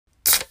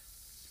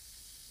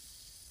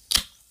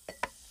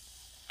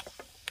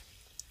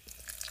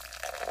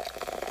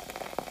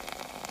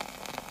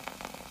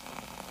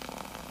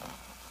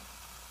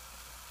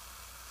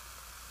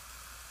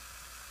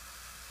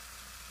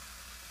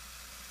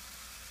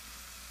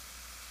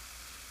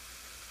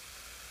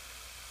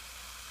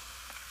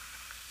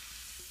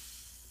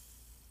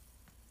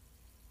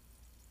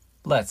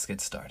Let's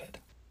get started.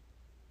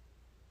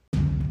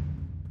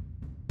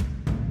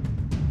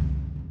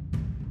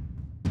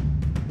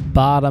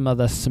 Bottom of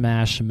the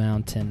Smash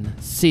Mountain,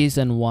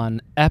 Season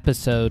 1,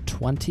 Episode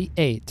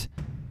 28,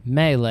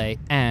 Melee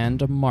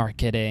and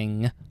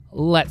Marketing.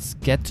 Let's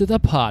get to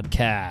the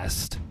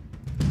podcast.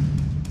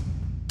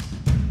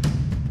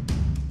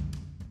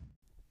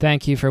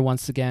 Thank you for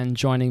once again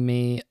joining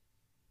me,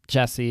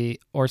 Jesse,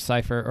 or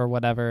Cypher, or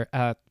whatever,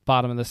 at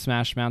Bottom of the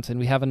Smash Mountain.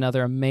 We have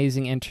another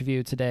amazing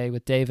interview today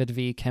with David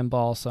V.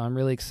 Kimball, so I'm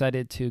really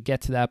excited to get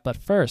to that. But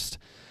first,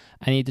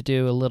 I need to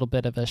do a little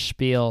bit of a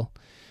spiel.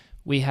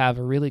 We have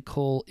a really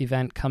cool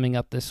event coming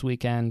up this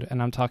weekend,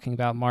 and I'm talking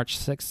about March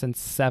 6th and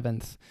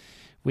 7th.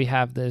 We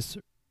have this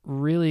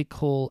really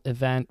cool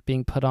event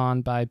being put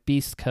on by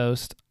Beast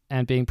Coast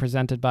and being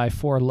presented by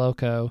Four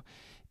Loko.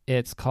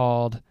 It's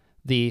called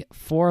the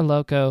Four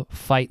Loko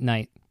Fight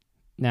Night.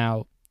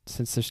 Now,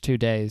 since there's 2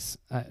 days,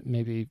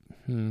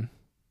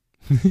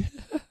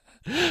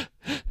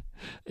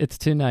 it's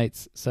 2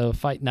 nights, so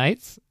Fight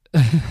Nights.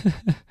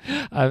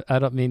 I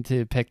don't mean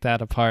to pick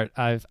that apart.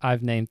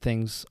 I've named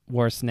things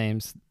worse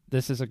names.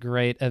 This is a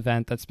great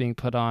event that's being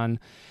put on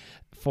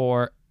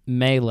for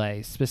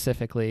Melee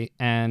specifically,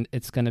 and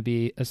it's going to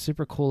be a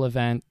super cool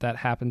event that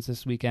happens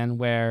this weekend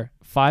where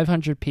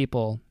 500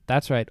 people,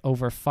 that's right,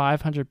 over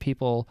 500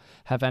 people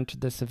have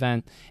entered this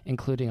event,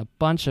 including a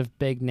bunch of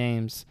big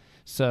names.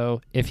 So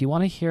if you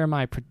want to hear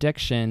my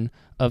prediction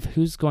of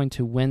who's going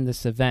to win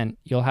this event,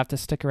 you'll have to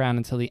stick around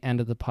until the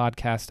end of the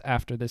podcast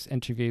after this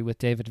interview with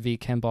David V.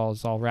 Kimball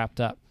is all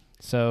wrapped up.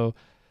 So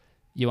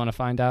you want to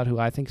find out who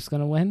I think is going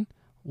to win?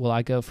 Will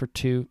I go for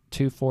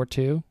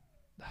 2-4-2?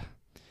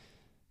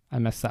 I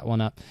messed that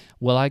one up.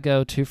 Will I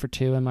go 2 for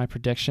 2 in my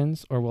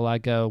predictions, or will I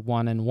go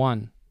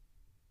 1-1?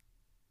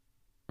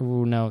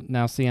 Ooh, no.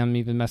 Now see, I'm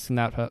even messing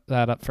that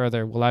up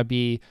further. Will I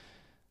be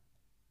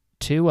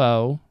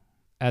 2-0,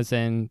 as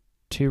in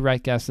 2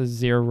 right guesses,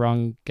 0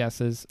 wrong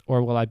guesses,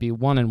 or will I be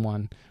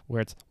 1-1,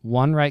 where it's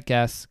 1 right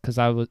guess, because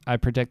I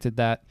predicted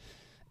that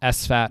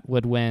SFAT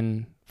would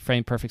win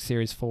Frame Perfect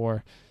Series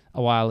 4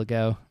 a while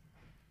ago,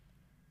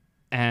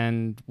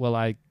 and will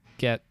I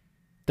get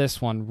this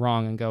one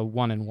wrong and go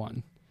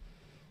 1-1?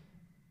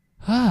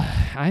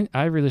 I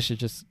really should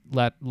just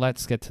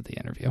let's get to the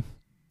interview.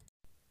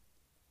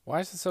 Why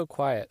is it so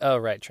quiet? Oh,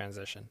 right,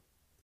 transition.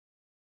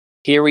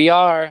 Here we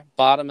are,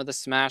 bottom of the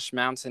Smash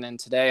Mountain, and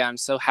today I'm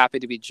so happy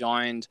to be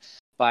joined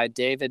by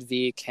David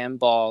V.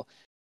 Kimball,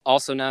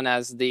 also known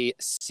as the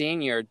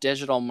Senior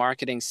Digital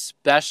Marketing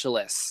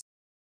Specialist.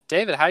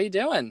 David, how you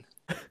doing?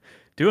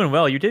 Doing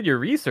well. You did your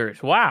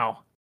research.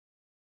 Wow.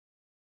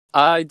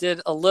 I did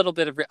a little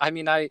bit of...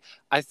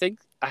 I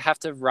think I have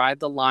to ride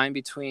the line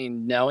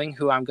between knowing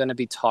who I'm going to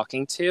be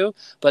talking to,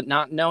 but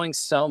not knowing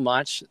so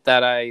much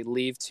that I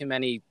leave too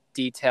many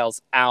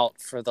details out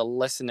for the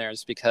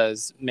listeners,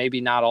 because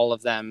maybe not all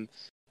of them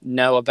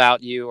know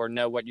about you or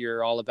know what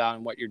you're all about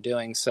and what you're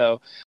doing.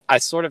 So I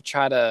sort of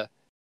try to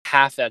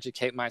half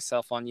educate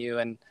myself on you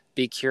and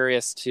be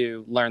curious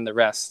to learn the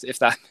rest, if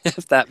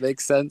that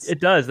makes sense.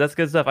 It does. That's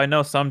good stuff. I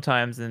know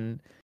sometimes,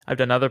 and I've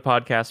done other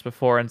podcasts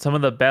before, and some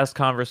of the best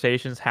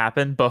conversations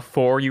happen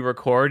before you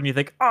record, and you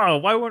think, oh,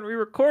 why weren't we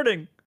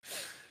recording?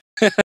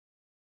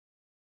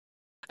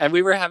 And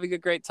we were having a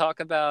great talk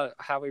about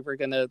how we were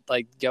going to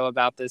go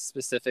about this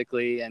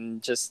specifically,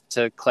 and just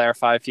to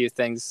clarify a few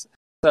things.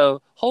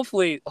 So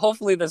hopefully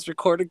this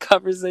recorded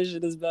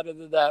conversation is better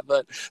than that,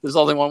 but there's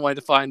only one way to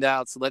find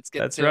out. So let's get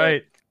to it. That's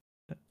right.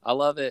 I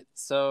love it.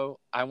 So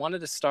I wanted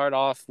to start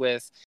off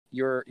with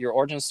your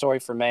origin story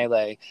for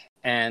Melee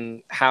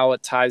and how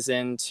it ties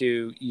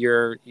into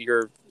your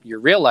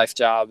real life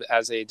job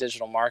as a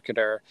digital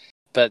marketer.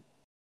 But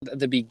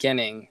the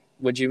beginning,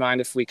 would you mind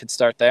if we could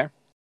start there?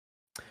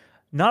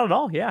 Not at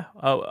all, yeah.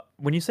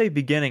 When you say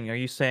beginning, are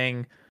you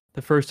saying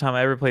the first time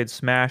I ever played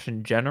Smash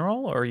in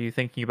general, or are you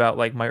thinking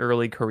about my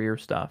early career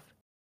stuff?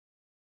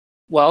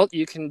 Well,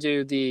 you can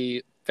do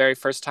the very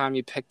first time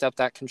you picked up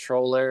that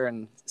controller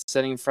and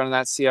sitting in front of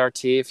that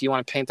CRT, if you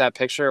want to paint that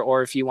picture,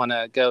 or if you want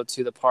to go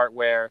to the part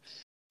where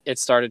it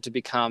started to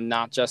become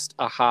not just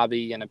a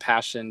hobby and a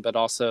passion, but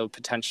also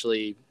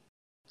potentially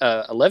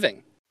a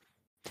living.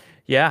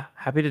 Yeah,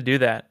 happy to do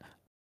that.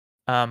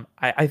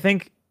 I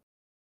think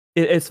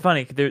it's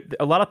funny.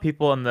 A lot of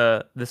people in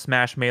the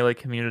Smash Melee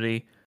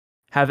community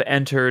have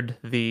entered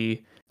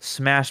the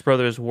Smash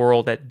Brothers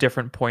world at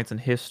different points in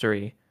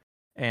history.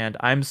 And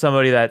I'm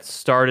somebody that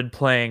started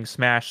playing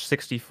Smash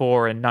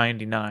 64 in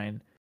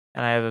 99.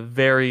 And I have a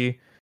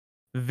very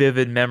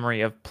vivid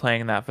memory of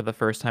playing that for the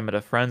first time at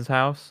a friend's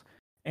house.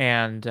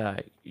 And,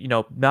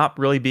 not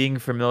really being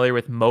familiar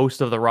with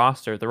most of the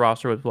roster. The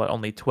roster was,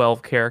 only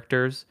 12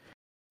 characters.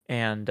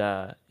 And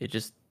it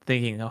just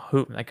thinking,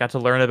 I got to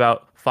learn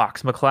about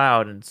Fox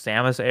McCloud and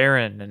Samus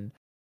Aran. And,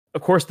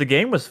 of course, the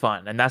game was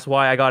fun. And that's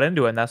why I got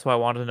into it. And that's why I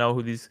wanted to know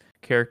who these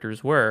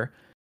characters were.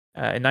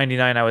 In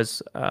 99, I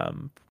was...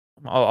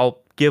 I'll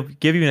give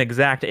you an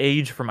exact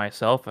age for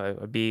myself. I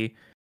would be,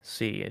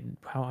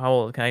 how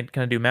old can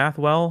I do math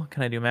well?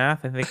 Can I do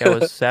math? I think I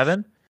was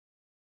 7.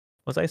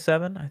 Was I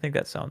 7? I think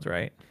that sounds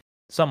right.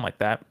 something like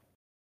that.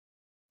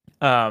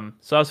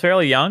 So I was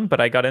fairly young,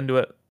 but I got into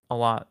it a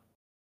lot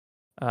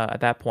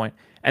at that point.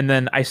 And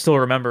then I still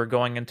remember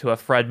going into a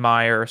Fred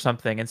Meyer or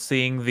something and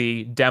seeing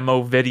the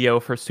demo video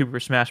for Super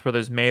Smash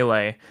Bros.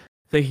 Melee,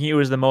 thinking it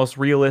was the most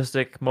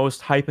realistic,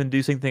 most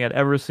hype-inducing thing I'd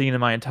ever seen in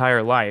my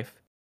entire life.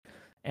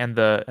 And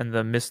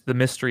the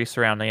mystery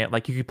surrounding it,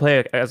 like you could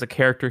play as a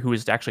character who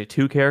is actually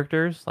two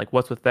characters. Like,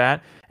 what's with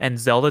that? And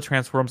Zelda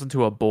transforms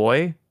into a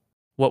boy.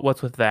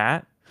 What's with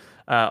that?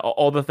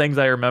 All the things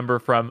I remember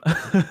from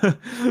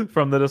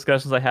from the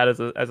discussions I had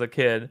as a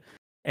kid,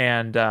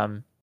 and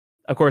of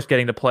course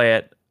getting to play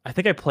it. I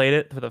think I played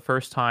it for the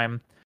first time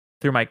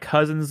through my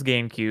cousin's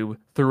GameCube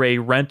through a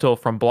rental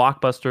from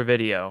Blockbuster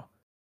Video,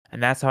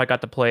 and that's how I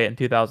got to play it in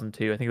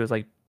 2002. I think it was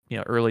like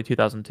early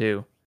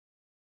 2002,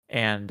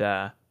 and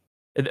a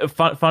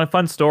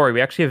fun story.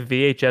 We actually have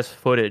VHS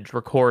footage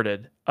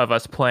recorded of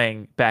us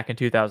playing back in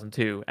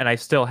 2002, and I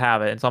still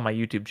have it. It's on my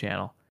YouTube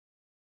channel,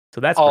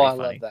 so that's pretty funny.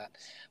 I love that.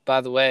 By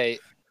the way,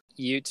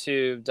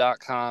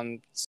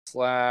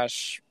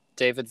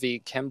 youtube.com/David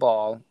V.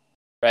 Kimball,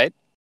 right?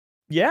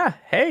 Yeah.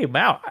 Hey,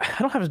 wow. I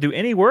don't have to do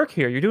any work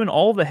here. You're doing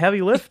all the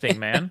heavy lifting,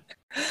 man.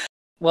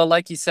 Well,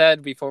 like you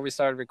said before we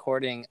started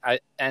recording,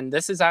 and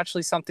this is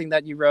actually something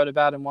that you wrote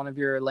about in one of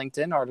your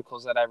LinkedIn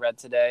articles that I read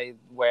today,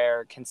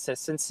 where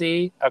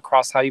consistency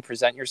across how you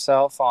present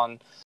yourself on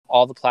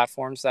all the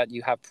platforms that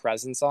you have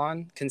presence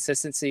on,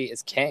 consistency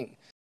is king.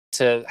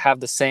 To have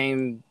the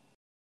same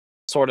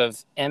sort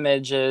of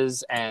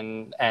images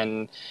and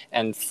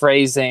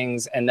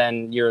phrasings, and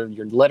then your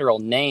literal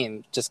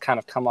name just kind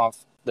of come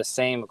off the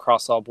same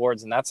across all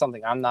boards, and that's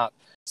something I'm not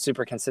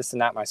super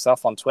consistent at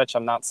myself on Twitch.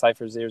 I'm not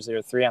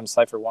Cypher003, I'm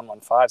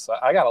Cypher115, so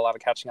I got a lot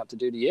of catching up to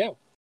do to you.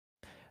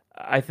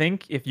 I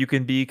think if you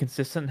can be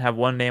consistent and have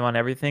one name on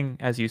everything,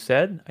 as you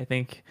said, I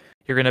think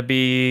you're going to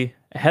be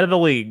ahead of the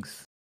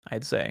leagues,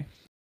 I'd say.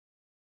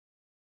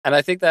 And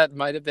I think that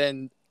might have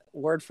been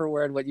word for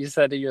word what you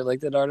said in your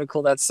LinkedIn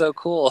article. That's so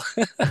cool.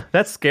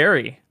 That's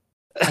scary.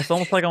 It's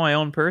almost like I'm my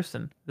own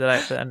person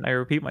that I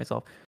repeat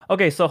myself.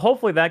 Okay, so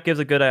hopefully that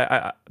gives a good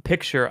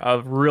picture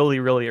of really,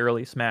 really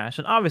early Smash.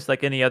 And obviously,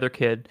 like any other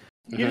kid,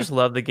 you just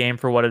love the game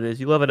for what it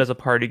is. You love it as a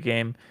party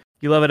game.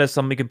 You love it as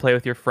something you can play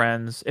with your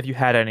friends, if you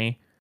had any.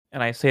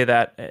 And I say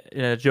that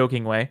in a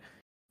joking way.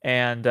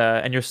 And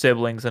your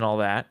siblings and all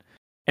that.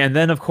 And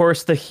then, of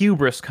course, the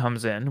hubris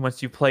comes in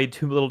once you've played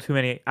too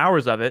many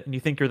hours of it, and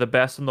you think you're the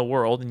best in the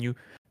world, and you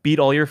beat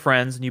all your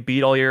friends, and you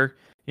beat all your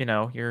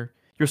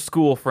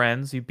school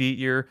friends, you beat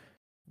your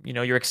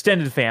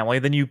extended family,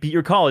 then you beat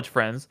your college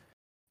friends,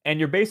 and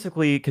you're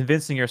basically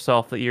convincing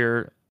yourself that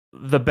you're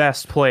the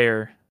best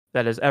player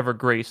that has ever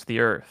graced the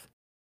earth.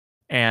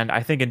 And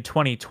I think in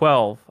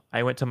 2012,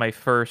 I went to my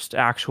first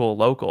actual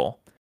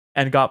local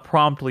and got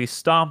promptly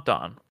stomped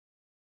on.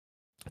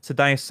 It's a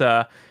nice,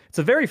 it's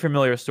a very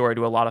familiar story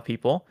to a lot of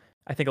people.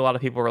 I think a lot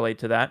of people relate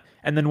to that.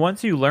 And then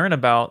once you learn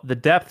about the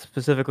depth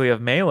specifically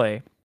of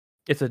Melee,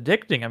 it's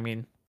addicting. I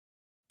mean,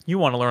 you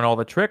want to learn all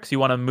the tricks. You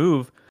want to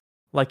move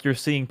like you're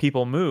seeing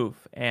people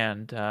move.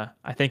 And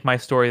I think my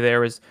story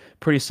there is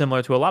pretty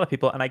similar to a lot of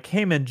people. And I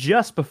came in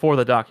just before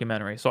the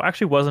documentary. So I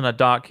actually wasn't a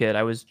doc kid.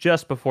 I was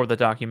just before the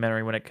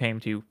documentary when it came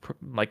to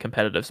like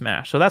competitive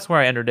Smash. So that's where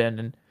I entered in.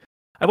 And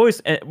I've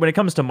always, when it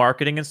comes to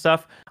marketing and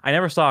stuff, I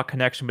never saw a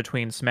connection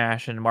between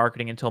Smash and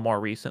marketing until more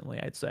recently,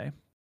 I'd say.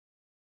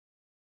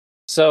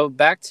 So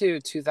back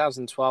to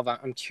 2012,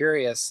 I'm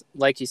curious,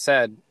 like you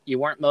said, you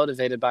weren't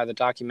motivated by the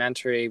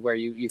documentary where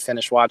you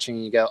finish watching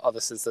and you go, oh,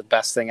 this is the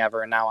best thing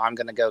ever, and now I'm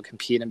going to go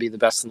compete and be the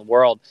best in the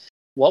world.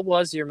 What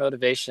was your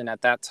motivation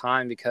at that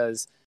time?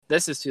 Because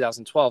this is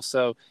 2012,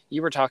 so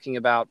you were talking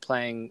about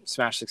playing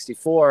Smash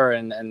 64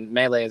 and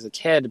Melee as a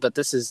kid, but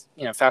this is,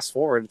 fast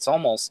forward,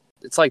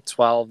 it's like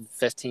 12,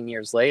 15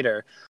 years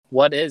later.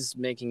 What is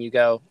making you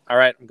go, all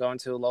right, I'm going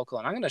to a local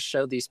and I'm going to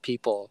show these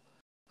people,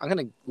 I'm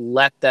going to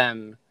let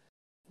them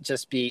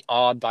just be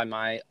awed by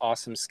my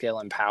awesome skill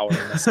and power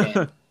in this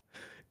game?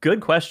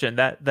 Good question.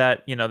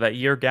 That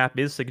year gap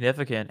is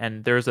significant,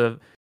 and there's a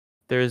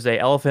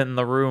elephant in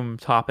the room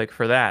topic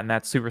for that, and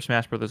that's Super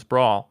Smash Bros.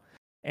 Brawl.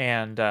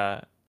 And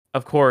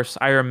of course,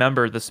 I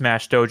remember the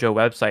Smash Dojo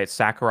website,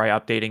 Sakurai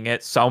updating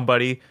it,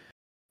 somebody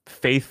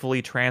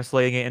faithfully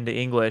translating it into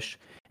English,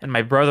 and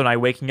my brother and I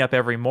waking up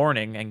every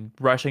morning and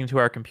rushing to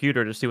our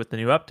computer to see what the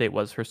new update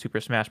was for Super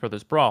Smash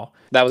Bros. Brawl.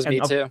 That was me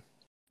too.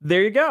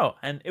 There you go.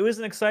 And it was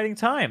an exciting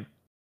time.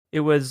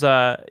 It was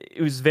not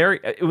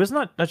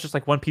just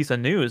like one piece of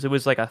news. It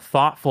was like a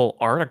thoughtful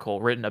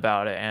article written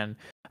about it. And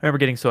I remember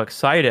getting so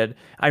excited.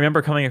 I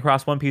remember coming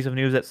across one piece of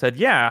news that said,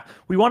 yeah,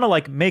 we want to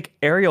like make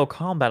aerial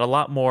combat a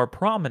lot more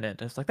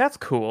prominent. And it's like, that's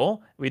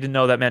cool. We didn't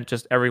know that meant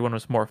just everyone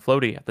was more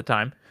floaty at the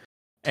time.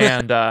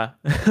 And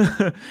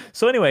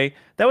so anyway,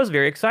 that was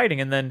very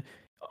exciting. And then,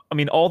 I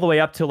mean, all the way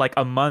up to like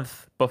a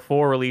month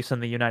before release in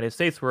the United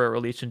States, where it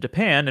released in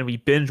Japan, and we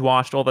binge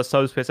watched all the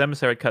Subspace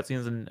Emissary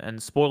cutscenes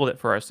and spoiled it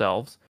for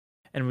ourselves.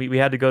 And we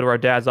had to go to our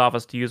dad's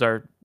office to use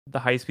the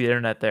high-speed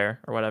internet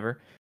there or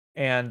whatever.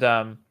 And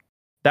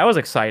that was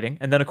exciting.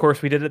 And then, of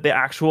course, we did the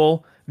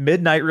actual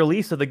midnight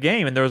release of the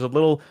game, and there was a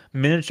little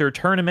miniature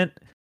tournament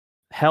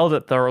held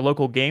at our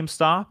local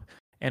GameStop,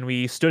 and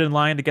we stood in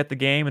line to get the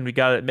game, and we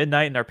got it at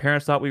midnight, and our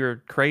parents thought we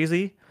were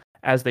crazy,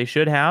 as they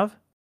should have,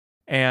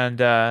 and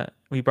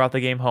we brought the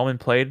game home and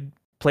played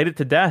it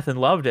to death and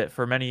loved it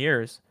for many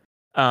years.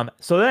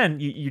 So then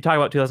you talk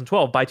about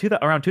 2012. By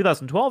around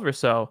 2012 or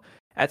so,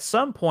 at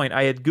some point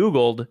I had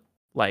Googled,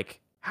 like,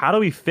 how do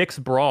we fix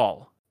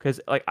Brawl? Because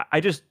like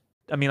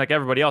I mean, like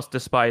everybody else,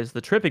 despise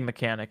the tripping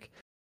mechanic,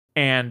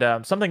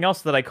 and something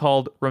else that I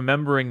called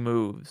remembering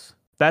moves.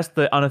 That's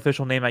the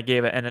unofficial name I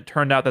gave it, and it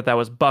turned out that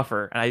was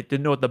buffer, and I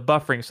didn't know what the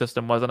buffering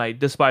system was, and I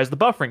despised the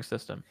buffering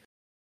system.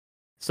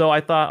 So I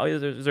thought, oh,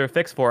 is there a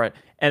fix for it?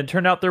 And it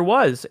turned out there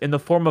was, in the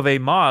form of a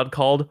mod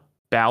called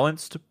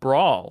Balanced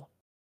Brawl.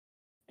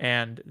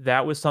 And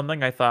that was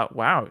something I thought,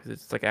 wow,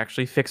 it's like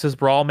actually fixes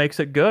Brawl, makes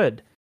it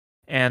good.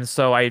 And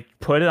so I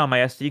put it on my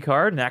SD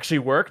card, and it actually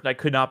worked. And I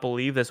could not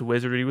believe this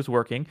wizardry was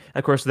working. And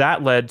of course,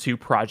 that led to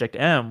Project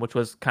M, which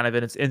was kind of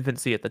in its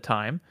infancy at the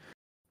time.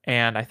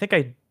 And I think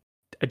I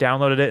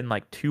downloaded it in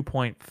like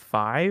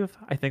 2.5.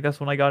 I think that's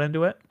when I got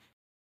into it.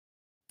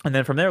 And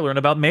then from there, learned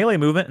about melee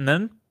movement, and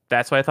then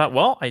that's why I thought,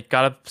 well, I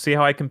gotta see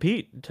how I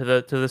compete to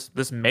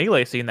this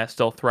melee scene that's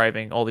still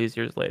thriving all these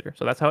years later.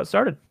 So that's how it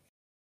started.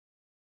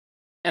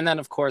 And then,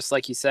 of course,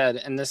 like you said,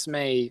 and this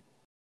may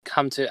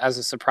come to as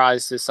a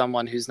surprise to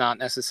someone who's not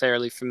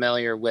necessarily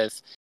familiar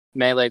with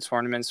melee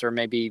tournaments or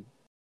maybe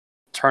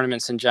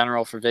tournaments in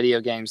general for video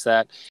games,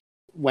 that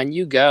when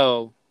you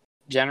go,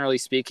 generally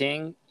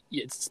speaking,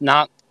 it's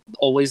not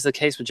always the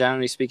case, but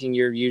generally speaking,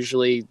 you're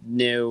usually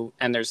new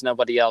and there's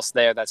nobody else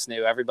there that's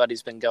new.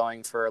 Everybody's been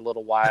going for a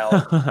little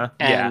while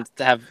and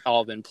have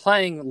all been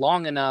playing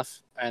long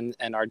enough and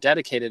are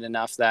dedicated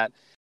enough that,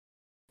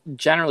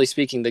 generally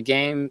speaking, the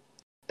game,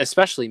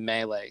 especially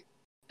melee,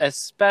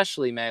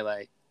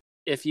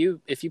 if you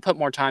put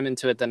more time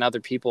into it than other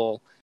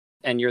people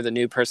and you're the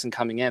new person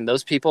coming in,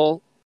 those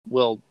people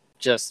will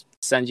just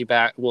send you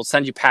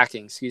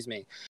packing,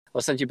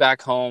 We'll send you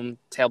back home,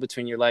 tail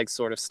between your legs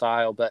sort of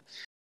style. But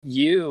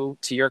you,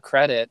 to your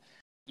credit,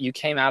 you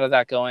came out of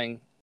that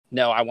going,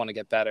 no, I want to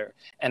get better.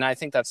 And I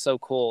think that's so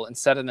cool.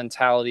 Instead of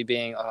mentality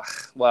being, oh,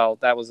 well,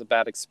 that was a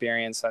bad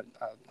experience,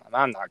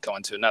 I'm not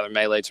going to another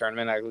melee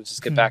tournament, I will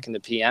just get back into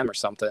PM or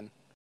something.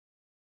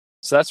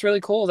 So that's really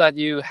cool that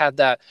you had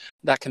that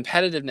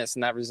competitiveness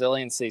and that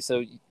resiliency.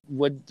 So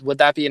would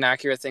that be an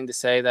accurate thing to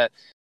say, that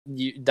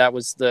that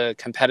was the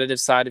competitive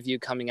side of you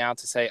coming out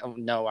to say, oh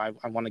no, I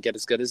want to get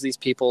as good as these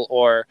people?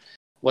 Or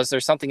was there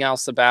something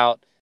else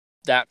about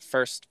that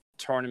first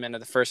tournament or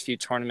the first few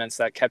tournaments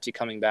that kept you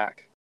coming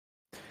back?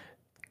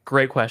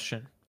 Great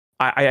question.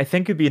 I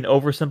think it'd be an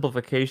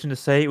oversimplification to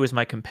say it was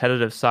my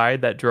competitive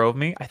side that drove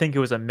me. I think it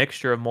was a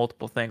mixture of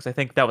multiple things. I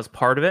think that was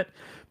part of it,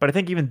 but I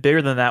think even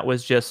bigger than that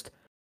was just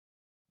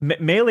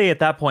Melee at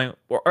that point,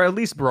 or at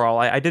least Brawl,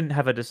 I didn't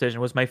have a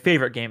decision, was my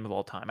favorite game of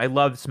all time. I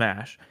loved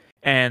Smash,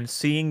 and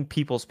seeing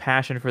people's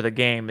passion for the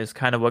game is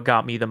kind of what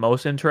got me the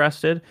most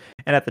interested.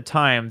 And at the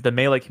time, the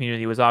Melee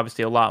community was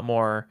obviously a lot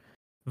more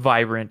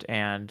vibrant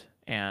and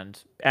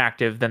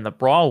active than the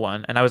Brawl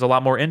one, and I was a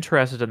lot more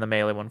interested in the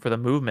Melee one for the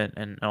movement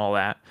and all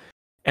that.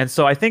 And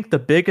so I think the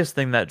biggest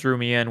thing that drew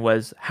me in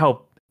was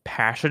how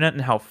passionate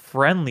and how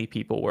friendly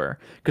people were.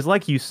 Because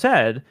like you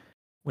said,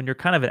 when you're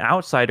kind of an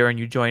outsider and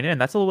you join in,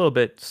 that's a little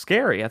bit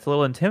scary. That's a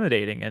little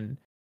intimidating.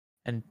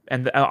 And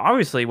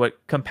obviously what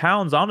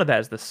compounds onto that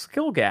is the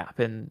skill gap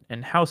and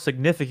how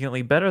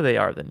significantly better they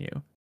are than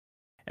you.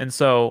 And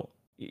so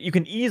you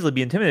can easily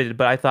be intimidated,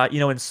 but I thought,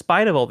 in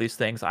spite of all these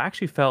things, I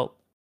actually felt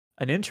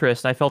an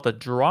interest, and I felt a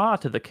draw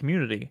to the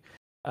community.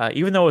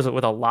 Even though it was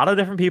with a lot of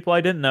different people I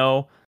didn't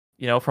know,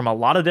 from a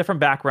lot of different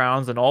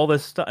backgrounds and all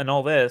this stuff and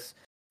all this.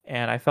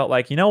 And I felt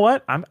like, you know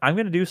what? I'm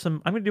going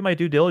to do my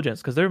due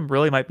diligence, because there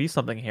really might be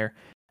something here.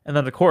 And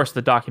then of course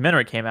the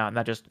documentary came out, and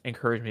that just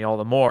encouraged me all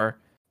the more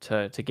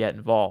to get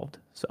involved.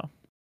 So.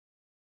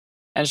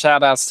 And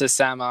shout outs to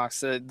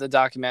Samox. The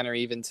documentary,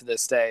 even to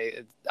this day,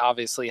 it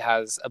obviously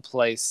has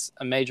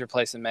a major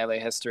place in Melee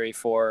history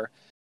for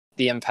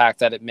the impact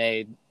that it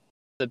made,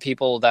 the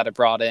people that it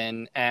brought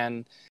in,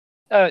 and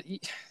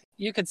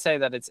you could say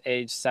that it's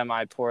aged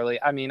semi poorly.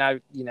 I mean,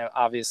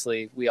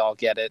 obviously we all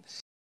get it.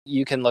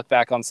 You can look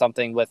back on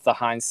something with the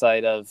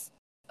hindsight of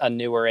a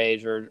newer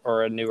age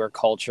or a newer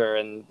culture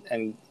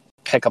and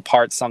pick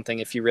apart something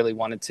if you really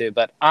wanted to.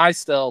 But I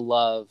still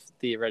love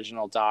the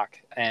original doc,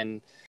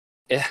 and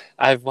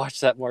I've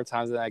watched that more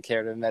times than I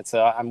care to admit.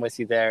 So I'm with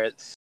you there.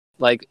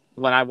 Like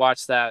when I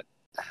watched that,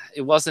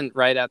 it wasn't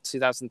right at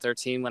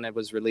 2013 when it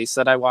was released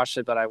that I watched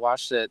it, but I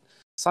watched it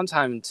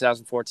sometime in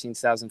 2014,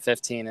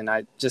 2015, and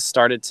I just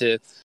started to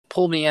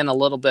pull me in a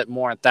little bit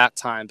more at that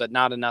time, but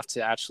not enough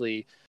to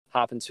actually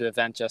hop into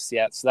event just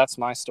yet. So that's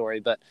my story.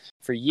 But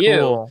for you,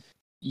 cool.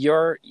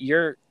 you're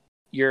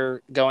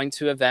going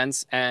to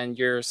events and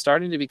you're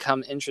starting to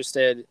become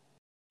interested.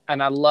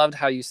 And I loved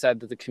how you said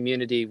that the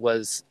community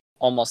was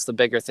almost the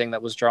bigger thing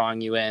that was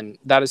drawing you in.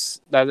 That is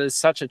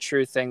such a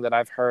true thing that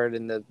I've heard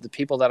in the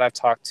people that I've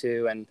talked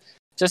to, and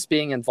just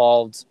being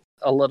involved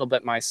a little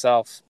bit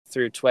myself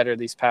through Twitter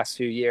these past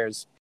few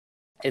years,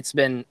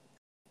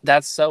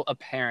 that's so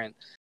apparent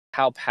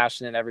how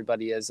passionate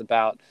everybody is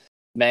about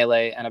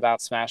Melee and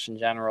about Smash in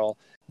general,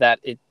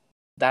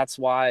 that's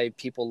why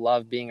people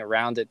love being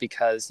around it,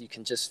 because you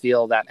can just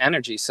feel that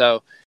energy.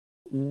 So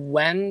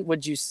when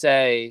would you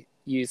say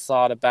you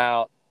thought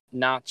about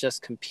not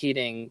just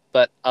competing,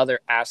 but other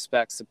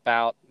aspects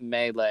about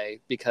Melee?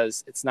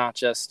 Because it's not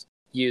just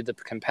you, the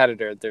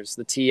competitor. There's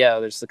the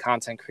TO, there's the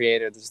content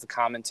creator, there's the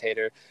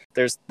commentator,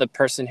 there's the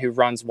person who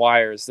runs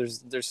wires.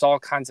 There's all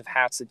kinds of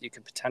hats that you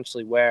could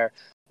potentially wear.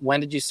 When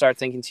did you start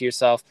thinking to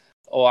yourself,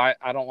 oh, I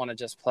don't want to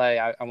just play,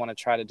 I want to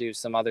try to do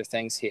some other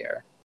things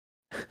here?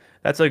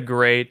 That's a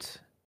great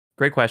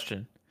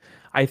question.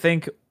 I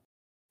think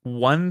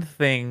one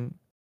thing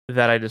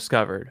that I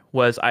discovered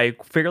was I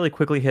fairly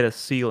quickly hit a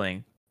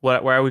ceiling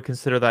where I would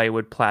consider that I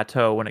would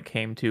plateau when it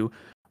came to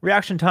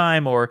reaction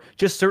time or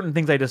just certain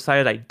things I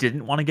decided I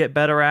didn't want to get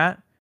better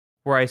at,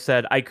 where I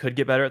said I could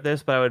get better at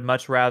this, but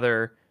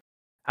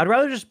I'd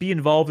rather just be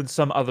involved in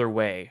some other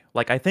way.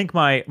 Like, I think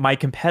my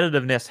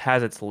competitiveness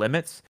has its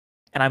limits,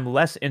 and I'm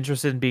less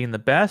interested in being the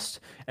best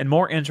and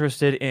more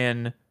interested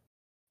in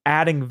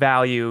adding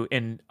value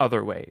in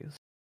other ways.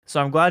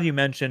 So I'm glad you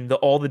mentioned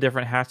all the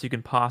different hats you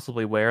can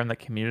possibly wear in the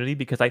community,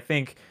 because I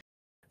think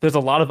there's a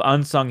lot of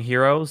unsung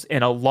heroes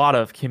in a lot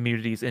of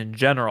communities in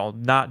general,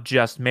 not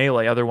just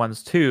Melee, other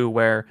ones too,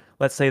 where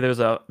let's say there's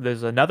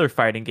another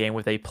fighting game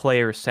with a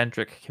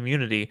player-centric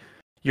community.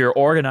 Your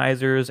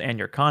organizers and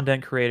your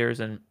content creators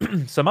and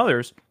some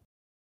others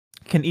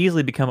can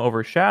easily become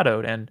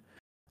overshadowed. And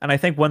I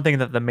think one thing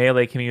that the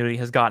Melee community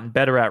has gotten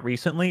better at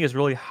recently is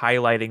really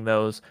highlighting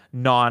those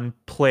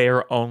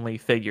non-player only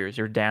figures,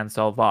 your Dan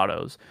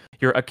Salvatos,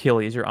 your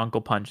Achilles, your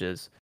Uncle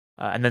Punches.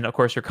 And then, of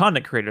course, your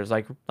content creators,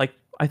 like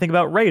I think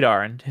about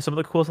Radar and some of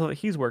the cool stuff that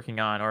he's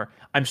working on, or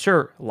I'm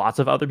sure lots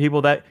of other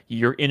people that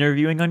you're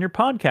interviewing on your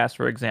podcast,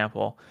 for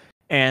example.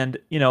 And,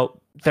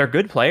 they're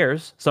good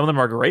players. Some of them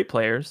are great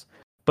players,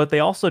 but they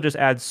also just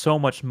add so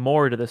much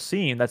more to the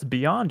scene that's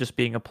beyond just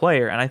being a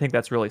player, and I think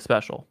that's really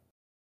special.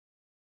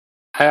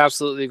 I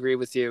absolutely agree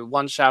with you.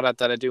 One shout out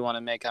that I do want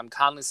to make, I'm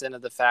cognizant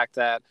of the fact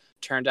that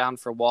Turn Down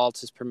for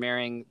Walt is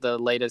premiering the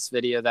latest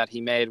video that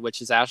he made,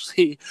 which is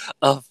actually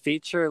a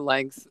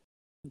feature-length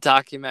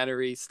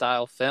documentary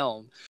style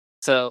film.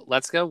 So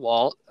let's go,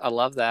 Walt. I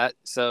love that.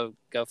 So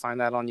go find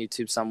that on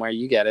YouTube somewhere.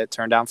 You get it.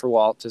 Turn Down for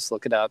Walt. Just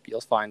look it up.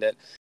 You'll find it.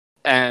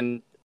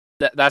 And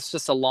that's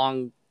just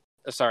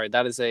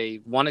that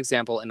is one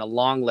example in a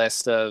long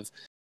list of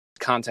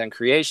content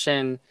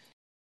creation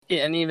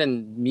and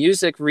even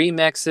music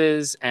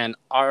remixes and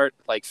art,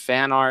 like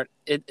fan art.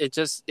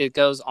 It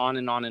goes on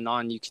and on and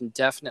on. You can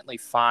definitely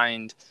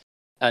find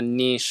a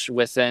niche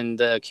within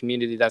the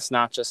community that's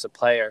not just a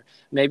player.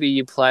 Maybe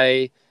you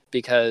play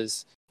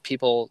because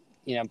people,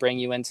 bring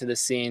you into the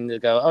scene to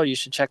go, oh, you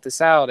should check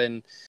this out.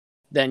 And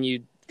then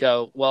you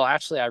go, well,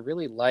 actually, I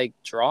really like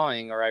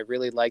drawing, or I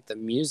really like the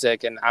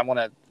music, and I want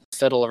to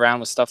fiddle around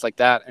with stuff like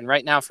that. And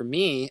right now for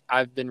me,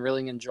 I've been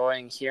really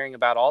enjoying hearing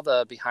about all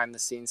the behind the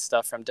scenes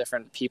stuff from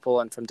different people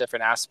and from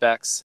different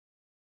aspects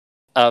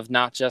of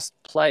not just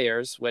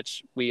players,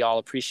 which we all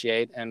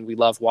appreciate and we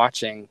love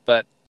watching,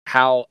 but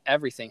how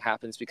everything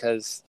happens.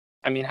 Because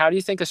how do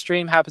you think a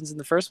stream happens in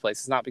the first place?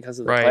 It's not because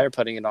of the player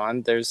putting it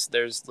on. There's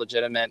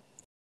legitimate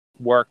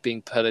work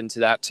being put into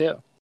that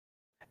too.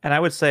 And I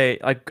would say,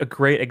 like, a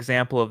great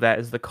example of that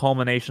is the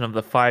culmination of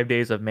the 5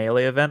 days of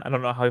Melee event. I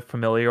don't know how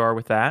familiar you are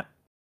with that.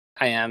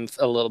 I am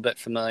a little bit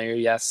familiar.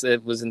 Yes,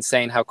 it was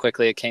insane how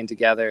quickly it came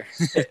together.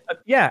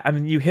 Yeah,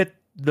 you hit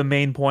the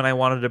main point I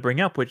wanted to bring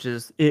up, which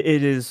is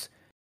it is,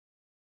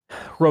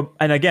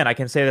 and again, I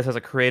can say this as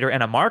a creator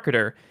and a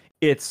marketer,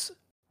 it's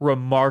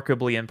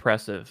remarkably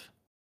impressive.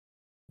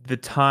 The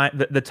time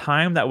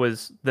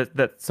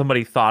that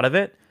somebody thought of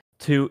it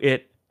to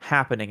it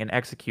happening and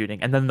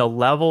executing, and then the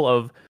level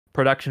of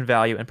production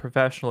value and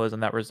professionalism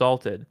that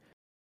resulted.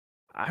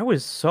 I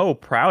was so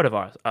proud of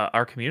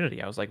our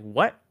community. I was like,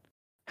 what?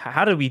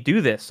 How did we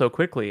do this so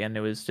quickly? And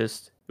it was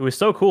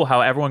so cool how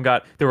everyone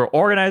there were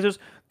organizers,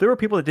 there were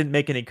people that didn't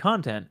make any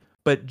content,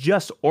 but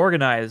just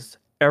organized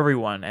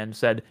everyone and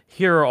said,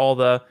 here are all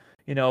the,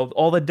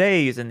 all the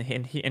days.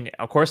 And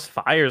of course,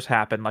 fires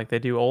happen like they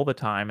do all the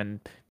time. And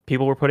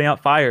people were putting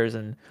out fires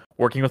and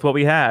working with what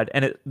we had.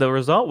 And the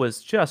result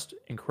was just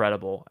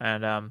incredible.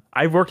 And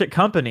I've worked at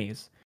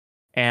companies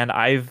and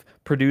I've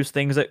produced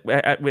things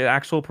with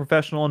actual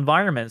professional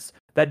environments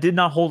that did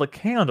not hold a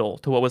candle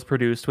to what was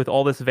produced with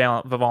all this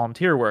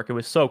volunteer work. It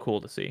was so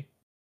cool to see.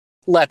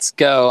 Let's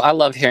go. I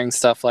love hearing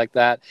stuff like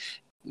that.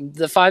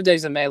 The 5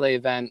 days of Melee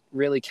event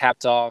really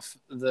capped off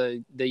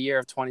the year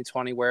of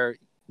 2020, where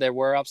there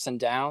were ups and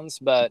downs,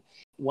 but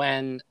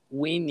when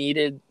we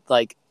needed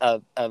like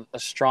a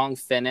strong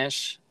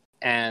finish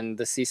and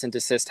the cease and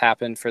desist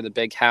happened for the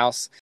Big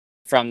House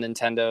from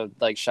Nintendo,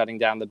 like shutting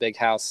down the Big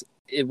House,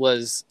 it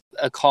was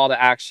a call to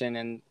action,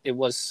 and it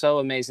was so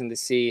amazing to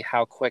see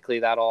how quickly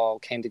that all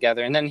came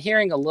together. And then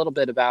hearing a little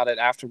bit about it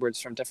afterwards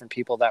from different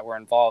people that were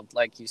involved,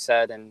 like you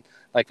said, and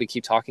like we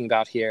keep talking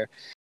about here,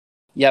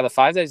 Yeah, the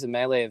 5 days of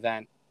Melee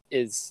event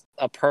is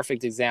a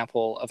perfect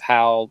example of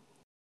how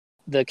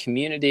the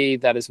community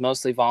that is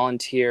mostly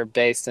volunteer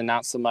based and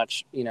not so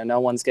much, no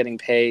one's getting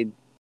paid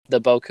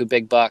the Boku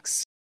big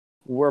bucks.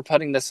 We're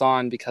putting this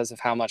on because of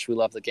how much we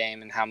love the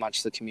game and how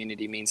much the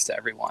community means to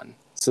everyone.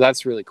 So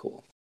that's really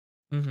cool.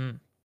 Mm-hmm.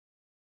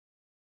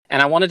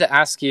 And I wanted to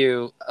ask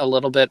you a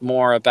little bit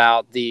more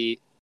about the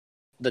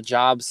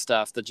job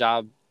stuff, the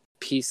job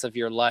piece of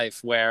your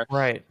life where,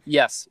 Right.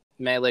 yes,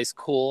 Melee's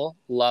cool,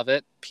 love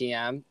it,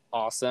 PM,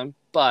 awesome,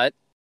 but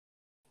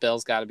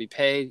bills got to be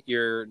paid.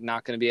 You're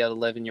not going to be able to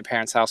live in your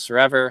parents' house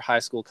forever. High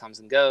school comes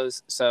and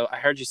goes. So I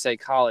heard you say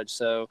college.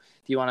 So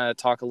do you want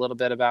to talk a little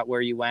bit about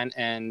where you went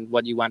and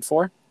what you went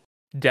for?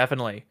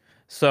 Definitely.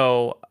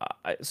 So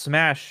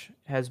Smash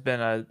has been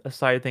a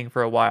side thing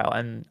for a while,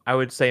 and I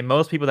would say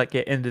most people that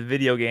get into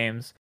video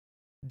games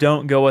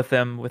don't go with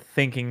them with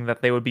thinking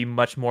that they would be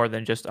much more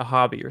than just a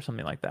hobby or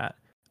something like that.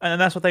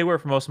 And that's what they were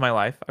for most of my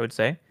life, I would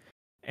say.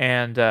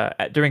 And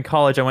during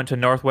college, I went to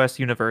Northwest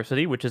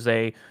University, which is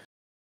a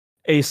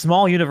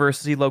small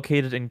university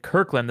located in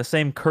Kirkland, the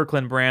same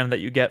Kirkland brand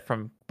that you get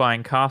from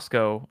buying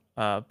Costco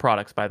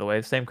products, by the way,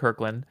 the same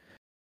Kirkland.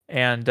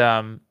 And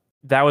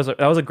that was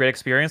a great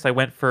experience. I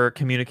went for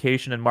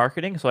communication and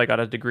marketing, so I got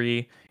a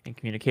degree in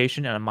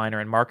communication and a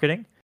minor in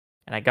marketing,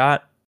 and I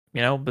got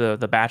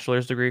the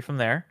bachelor's degree from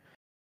there.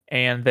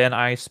 And then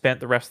I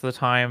spent the rest of the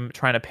time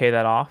trying to pay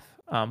that off.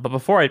 But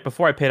before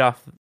I paid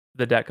off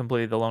the debt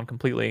completely, the loan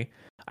completely,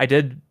 I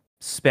did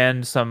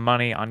spend some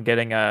money on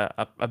getting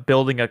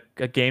building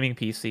a gaming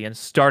PC and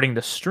starting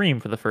to stream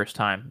for the first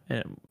time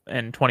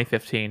in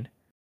 2015.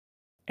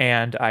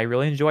 And I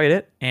really enjoyed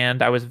it,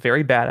 and I was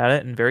very bad at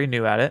it and very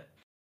new at it.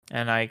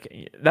 And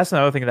that's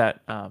another thing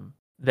that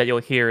that you'll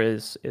hear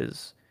is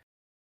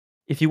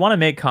if you want to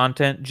make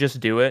content, just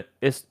do it.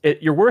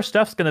 Your worst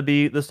stuff's going to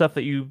be the stuff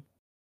that you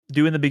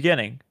do in the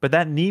beginning, but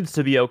that needs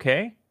to be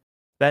okay.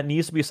 That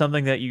needs to be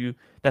something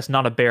that's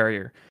not a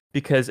barrier,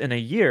 because in a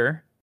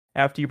year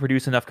after you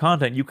produce enough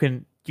content,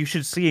 you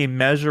should see a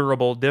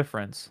measurable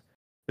difference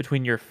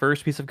between your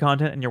first piece of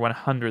content and your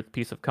 100th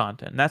piece of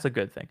content. And that's a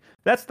good thing.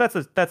 That's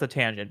a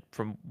tangent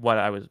from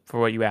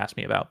what you asked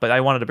me about, but I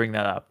wanted to bring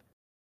that up.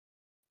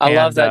 I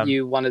love that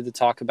you wanted to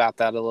talk about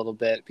that a little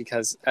bit,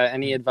 because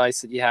any Mm-hmm. advice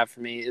that you have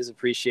for me is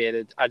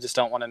appreciated. I just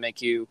don't want to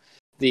make you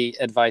the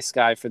advice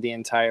guy for the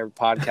entire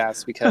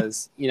podcast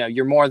because,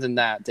 you're more than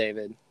that,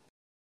 David.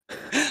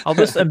 I'll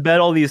just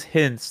embed all these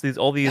hints,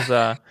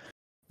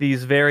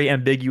 these very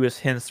ambiguous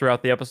hints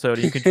throughout the episode.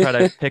 You can try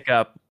to pick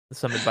up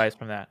some advice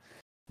from that.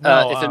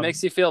 No, if it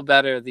makes you feel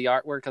better, the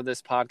artwork of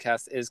this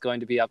podcast is going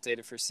to be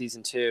updated for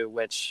season 2,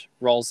 which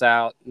rolls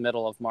out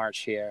middle of March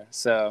here.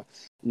 So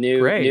new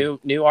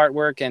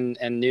artwork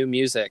and new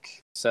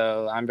music.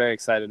 So I'm very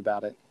excited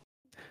about it.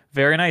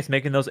 Very nice,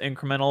 making those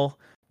incremental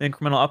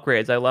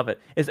upgrades. I love it.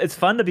 It's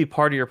fun to be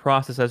part of your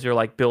process as you're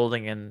like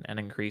building and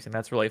increasing.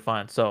 That's really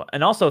fun. So,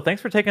 and also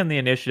thanks for taking the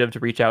initiative to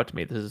reach out to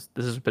me. This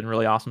has been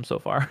really awesome so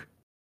far.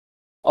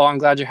 Oh, I'm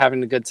glad you're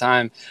having a good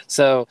time.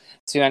 So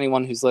to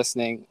anyone who's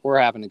listening, we're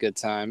having a good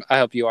time. I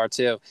hope you are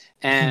too.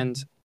 And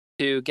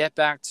to get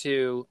back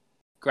to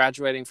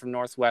graduating from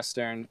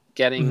Northwestern,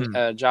 getting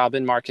a job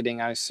in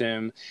marketing, I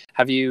assume,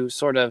 have you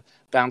sort of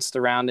bounced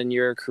around in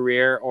your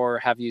career, or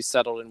have you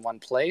settled in one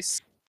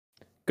place?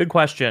 Good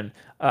question.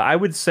 I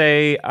would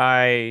say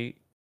I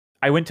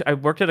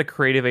worked at a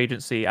creative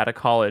agency out of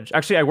college.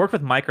 Actually, I worked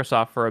with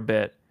Microsoft for a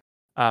bit,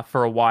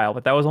 for a while,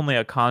 but that was only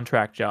a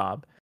contract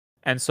job.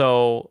 And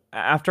so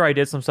after I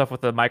did some stuff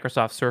with the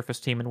Microsoft Surface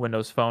team and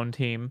Windows Phone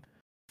team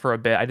for a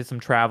bit, I did some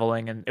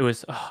traveling, and it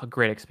was a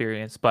great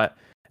experience. But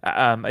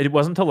it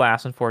wasn't to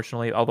last,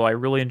 unfortunately, although I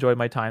really enjoyed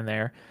my time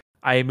there.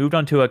 I moved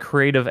on to a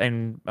creative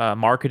and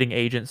marketing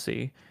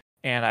agency,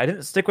 and I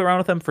didn't stick around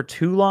with them for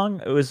too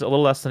long. It was a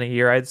little less than a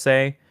year, I'd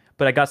say.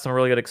 But I got some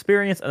really good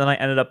experience, and then I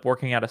ended up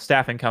working at a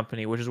staffing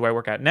company, which is where I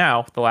work at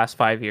now for the last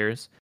 5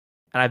 years.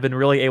 And I've been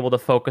really able to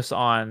focus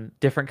on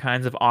different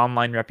kinds of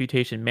online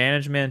reputation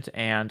management,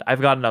 and I've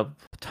gotten a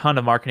ton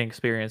of marketing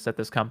experience at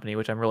this company,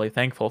 which I'm really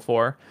thankful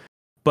for.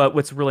 But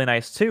what's really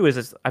nice too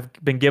is I've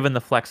been given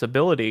the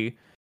flexibility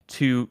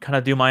to kind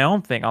of do my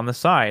own thing on the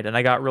side, and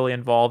I got really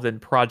involved in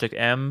Project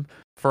M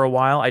for a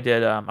while.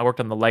 I worked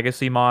on the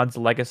Legacy mods,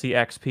 Legacy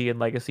XP, and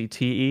Legacy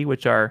TE,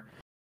 which are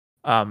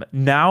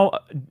now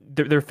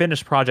they're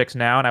finished projects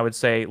now, and I would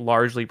say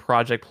largely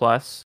Project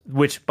Plus,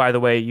 which by the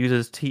way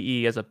uses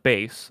TE as a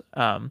base.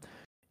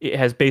 It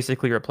has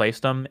basically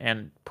replaced them,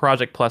 and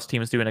Project Plus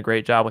team is doing a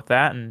great job with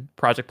that, and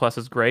Project Plus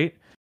is great.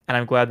 And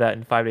I'm glad that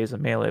in 5 days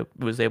of Melee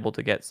was able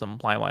to get some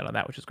limelight on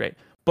that, which is great.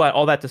 But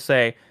all that to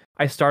say,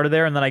 I started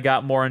there, and then I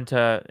got more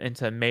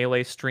into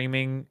Melee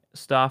streaming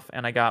stuff,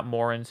 and I got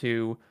more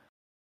into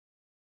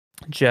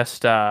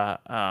just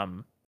I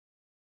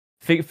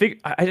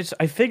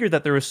figured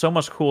that there was so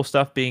much cool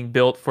stuff being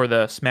built for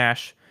the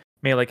Smash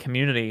Melee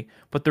community,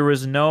 but there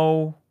was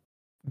no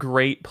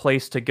great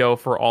place to go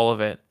for all of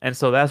it. And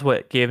so that's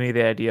what gave me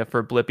the idea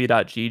for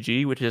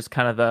Blippi.gg, which is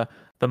kind of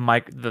the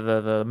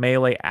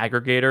Melee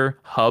aggregator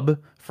hub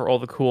for all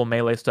the cool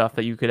Melee stuff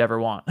that you could ever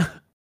want.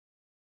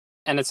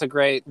 and it's a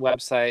great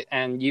website.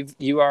 And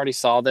you already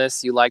saw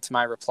this. You liked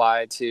my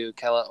reply to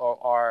Kella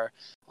or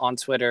on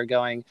Twitter,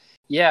 going,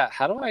 "Yeah,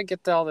 how do I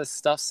get all this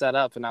stuff set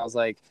up?" And I was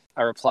like,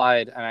 I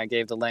replied and I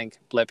gave the link,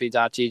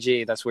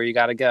 blippi.gg. That's where you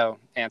got to go.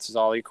 Answers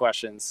all your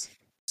questions.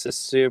 It's a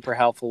super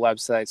helpful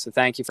website. So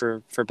thank you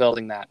for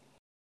building that.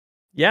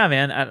 Yeah,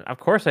 man. And of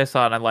course I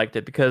saw it and I liked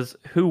it, because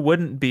who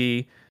wouldn't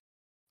be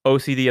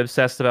OCD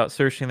obsessed about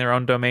searching their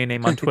own domain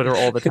name on Twitter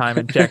all the time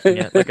and checking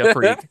it like a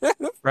freak,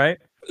 right?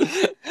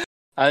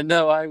 I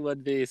know I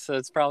would be, so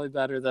it's probably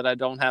better that I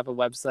don't have a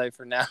website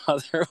for now.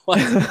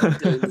 Otherwise, I'm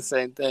doing the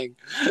same thing.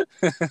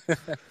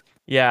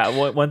 Yeah,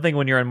 one thing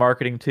when you're in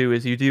marketing too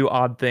is you do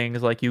odd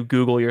things, like you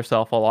Google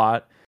yourself a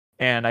lot.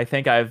 And I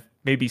think I've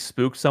maybe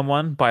spooked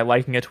someone by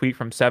liking a tweet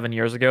from 7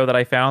 years ago that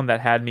I found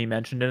that had me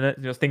mentioned in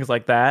it, just things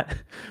like that.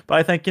 But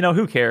I think,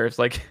 who cares?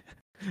 Like,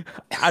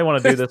 I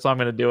want to do this, so I'm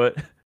going to do it.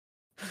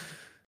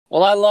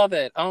 Well, I love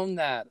it. Own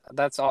that.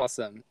 That's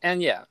awesome.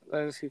 And yeah,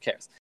 who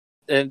cares?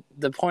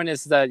 The point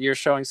is that you're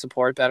showing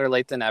support. Better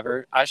late than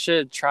ever. I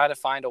should try to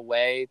find a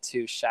way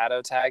to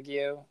shadow tag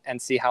you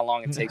and see how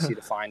long it takes you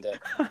to find it.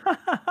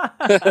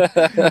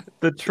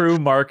 The true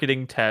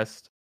marketing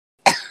test.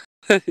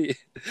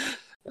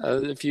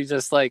 If you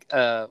just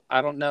I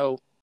don't know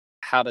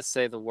how to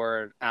say the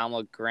word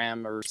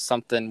amalgam or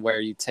something, where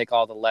you take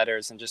all the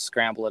letters and just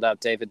scramble it up.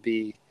 David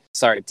V.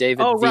 Right,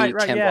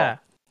 Kimball.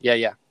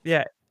 Yeah.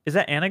 Is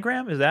that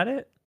anagram? Is that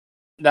it?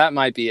 That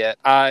might be it.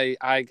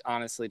 I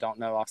honestly don't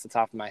know off the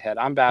top of my head.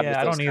 I'm bad with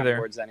those kind of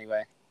words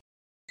anyway.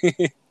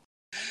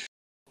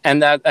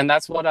 and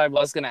that's what I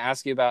was going to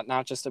ask you about,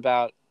 not just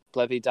about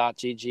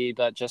blippi.gg,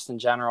 but just in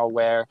general,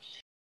 where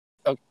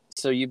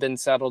so you've been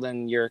settled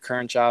in your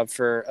current job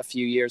for a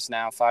few years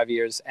now, 5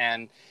 years,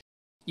 and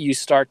you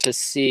start to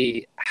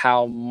see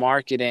how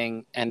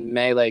marketing and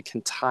Melee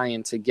can tie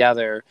in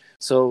together.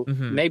 So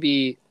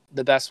maybe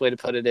the best way to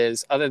put it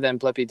is, other than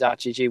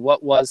blippi.gg,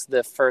 what was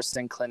the first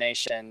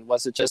inclination?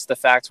 Was it just the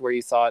fact where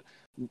you thought,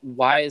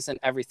 why isn't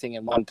everything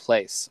in one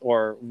place?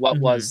 Or what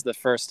was the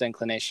first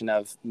inclination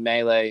of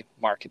Melee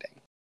marketing?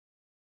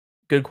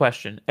 Good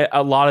question.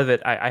 A lot of it,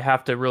 I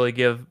have to really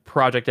give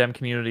Project M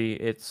community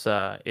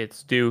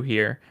its due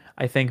here.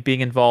 I think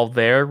being involved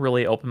there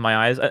really opened my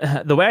eyes.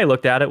 The way I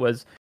looked at it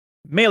was,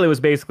 Melee was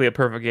basically a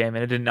perfect game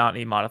and it did not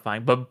need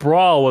modifying, but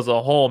Brawl was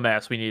a whole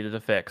mess we needed to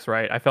fix,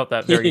 right? I felt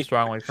that very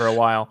strongly for a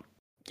while.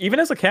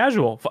 Even as a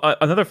casual.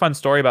 Another fun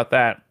story about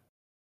that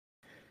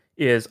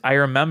is, I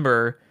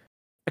remember,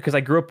 because I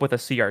grew up with a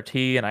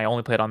CRT and I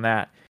only played on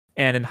that.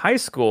 And in high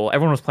school,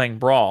 everyone was playing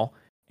Brawl,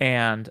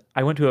 and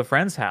I went to a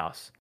friend's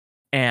house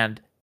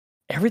and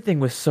everything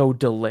was so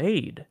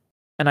delayed.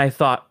 And I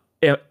thought,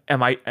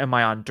 am I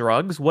on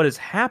drugs? What is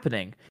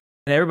happening?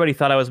 And everybody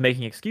thought I was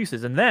making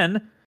excuses. And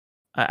then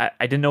I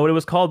didn't know what it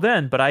was called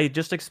then, but I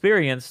just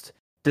experienced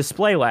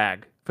display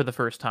lag for the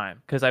first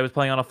time because I was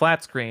playing on a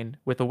flat screen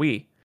with a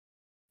Wii.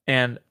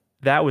 And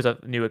that was a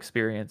new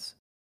experience.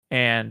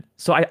 And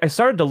so I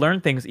started to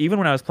learn things even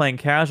when I was playing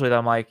casually, that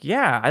I'm like,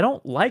 yeah, I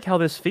don't like how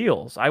this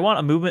feels. I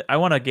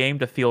want a game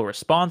to feel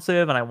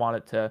responsive, and I want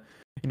it to,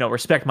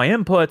 respect my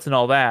inputs and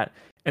all that.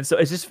 And so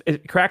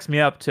it cracks me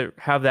up to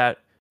have that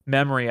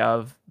memory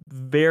of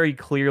very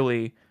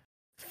clearly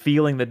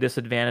feeling the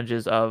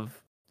disadvantages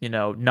of,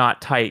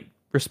 not tight,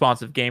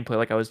 responsive gameplay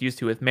like I was used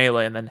to with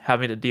Melee, and then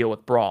having to deal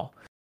with Brawl.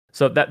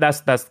 So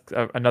that's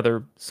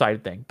another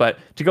side thing. But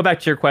to go back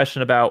to your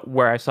question about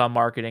where I saw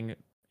marketing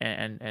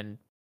and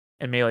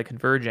Melee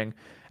converging,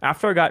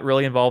 after I got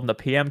really involved in the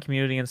PM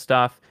community and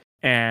stuff,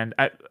 and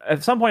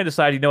at some point I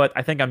decided, you know what,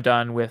 I think I'm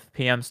done with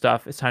PM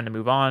stuff. It's time to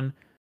move on.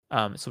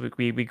 So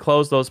we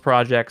closed those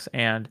projects,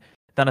 and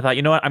then I thought,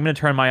 you know what, I'm going to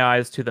turn my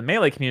eyes to the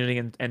Melee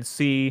community and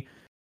see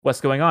what's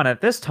going on.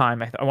 At this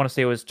time, I want to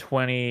say it was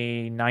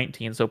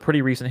 2019, so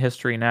pretty recent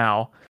history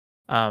now.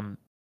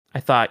 I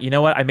thought, you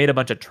know what, I made a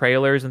bunch of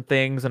trailers and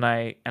things, and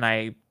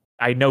I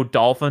know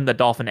the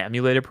Dolphin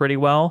emulator pretty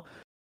well,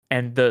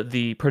 and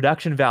the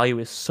production value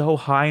is so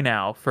high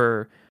now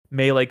for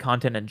Melee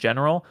content in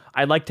general.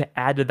 I'd like to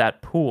add to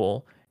that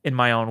pool in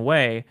my own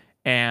way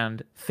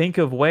and think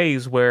of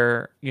ways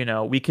where,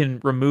 we can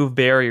remove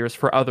barriers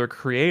for other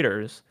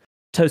creators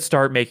to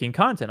start making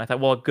content. I thought,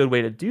 well, a good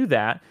way to do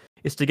that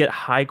is to get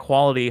high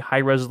quality,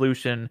 high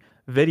resolution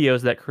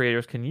videos that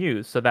creators can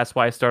use. So that's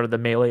why I started the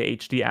Melee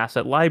HD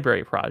Asset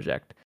Library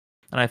project.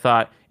 And I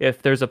thought,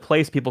 if there's a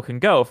place people can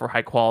go for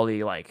high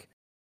quality, like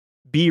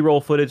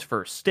B-roll footage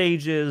for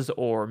stages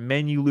or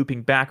menu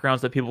looping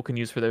backgrounds that people can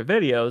use for their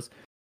videos,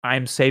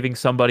 I'm saving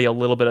somebody a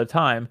little bit of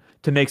time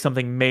to make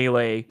something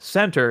Melee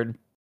centered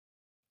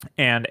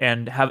and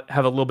have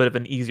a little bit of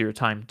an easier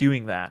time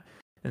doing that.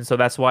 And so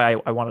that's why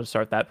I wanted to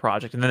start that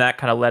project. And then that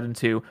kind of led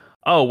into,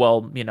 and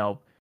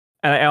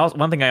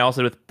one thing I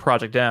also did with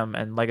Project M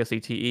and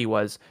Legacy TE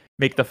was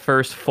make the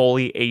first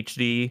fully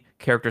HD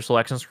character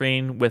selection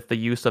screen with the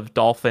use of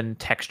Dolphin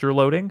texture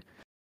loading.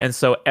 And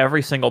so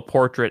every single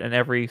portrait and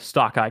every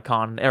stock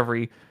icon,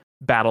 every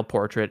battle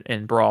portrait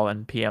in Brawl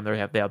and PM, they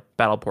have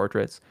battle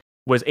portraits,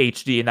 was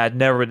HD, and that had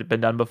never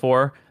been done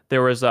before.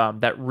 there was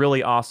that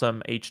really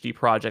awesome HD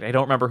project. I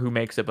don't remember who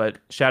makes it, but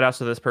shout outs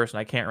to this person.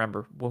 I can't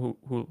remember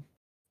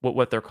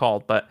what they're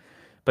called, but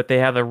they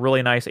have a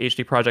really nice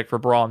HD project for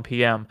Brawl and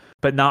PM,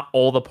 but not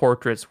all the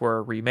portraits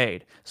were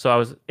remade. So I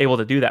was able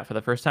to do that for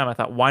the first time. I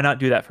thought, why not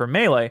do that for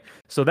Melee?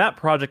 So that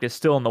project is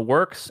still in the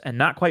works and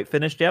not quite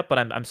finished yet, but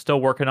I'm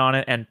still working on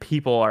it, and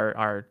people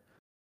are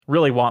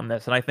really wanting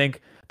this. And I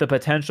think the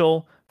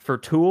potential for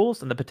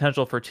tools and the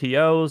potential for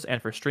TOs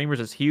and for streamers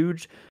is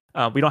huge.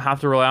 We don't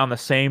have to rely on the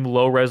same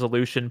low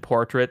resolution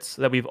portraits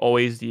that we've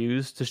always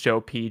used to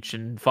show Peach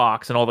and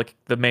Fox and all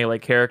the Melee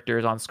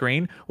characters on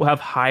screen. We'll have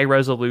high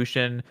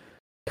resolution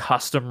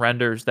custom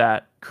renders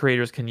that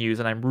creators can use,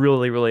 and I'm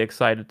really, really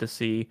excited to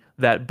see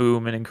that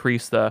boom and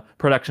increase the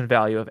production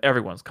value of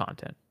everyone's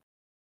content.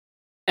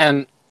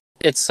 And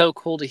it's so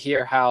cool to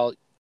hear how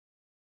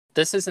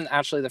this isn't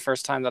actually the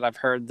first time that I've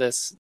heard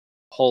this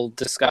whole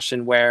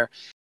discussion where,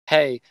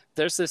 hey,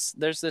 there's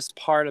this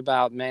part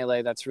about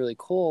Melee that's really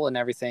cool and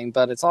everything,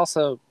 but it's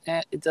also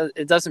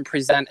it doesn't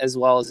present as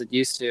well as it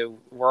used to.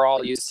 We're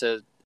all used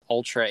to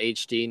Ultra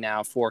HD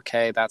now,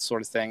 4K, that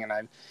sort of thing, and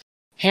I'm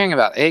hearing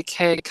about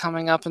 8K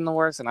coming up in the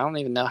works, and I don't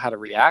even know how to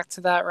react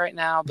to that right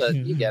now, but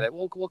you get it.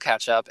 We'll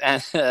catch up.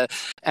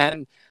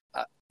 And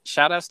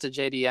shout outs to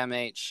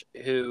JDMH,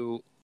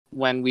 who,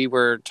 when we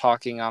were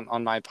talking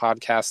on my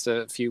podcast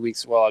a few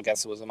weeks, well, I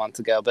guess it was a month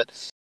ago, but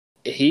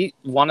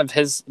one of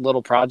his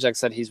little projects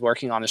that he's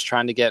working on is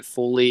trying to get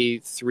fully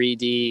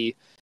 3D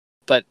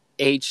but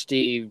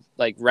HD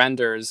like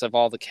renders of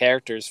all the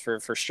characters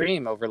for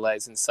stream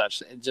overlays and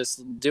such.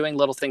 Just doing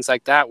little things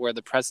like that where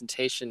the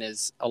presentation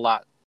is a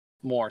lot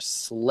more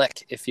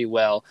slick, if you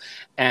will,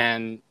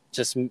 and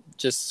just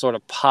sort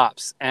of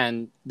pops,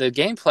 and the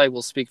gameplay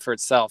will speak for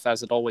itself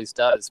as it always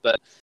does, but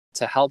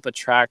to help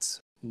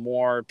attract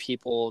more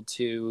people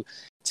to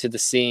the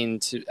scene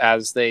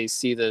as they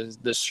see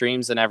the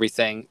streams and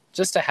everything,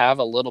 just to have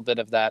a little bit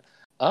of that,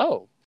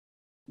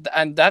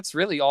 and that's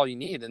really all you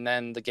need, and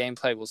then the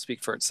gameplay will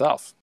speak for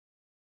itself.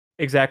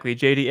 Exactly.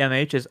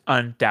 JDMH is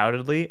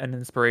undoubtedly an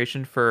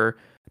inspiration for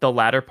the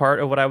latter part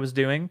of what I was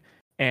doing.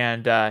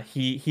 And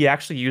he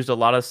actually used a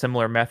lot of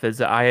similar methods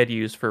that I had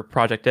used for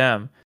Project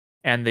M,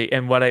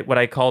 and what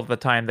I called at the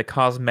time the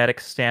cosmetic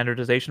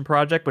standardization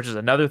project, which is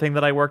another thing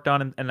that I worked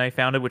on and I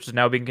founded, which is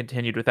now being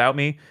continued without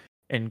me,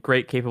 in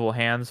great capable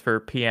hands for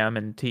PM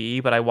and TE.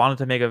 But I wanted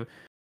to make a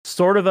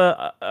sort of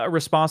a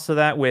response to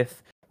that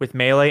with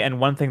Melee, and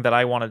one thing that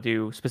I want to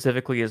do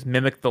specifically is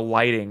mimic the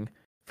lighting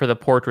for the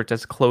portraits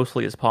as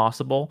closely as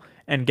possible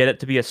and get it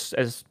to be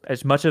as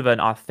much of an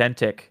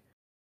authentic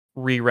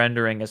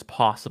re-rendering as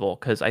possible,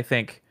 because I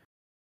think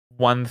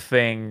one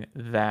thing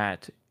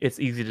that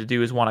it's easy to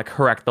do is want to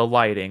correct the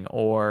lighting,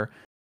 or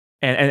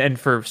and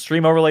for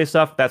stream overlay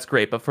stuff, that's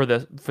great, but for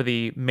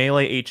the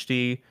Melee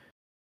HD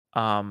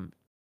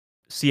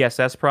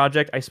CSS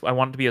project, I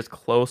want it to be as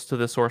close to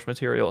the source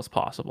material as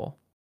possible.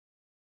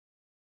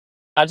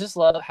 I just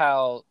love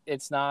how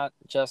it's not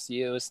just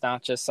you, it's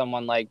not just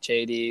someone like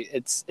JD,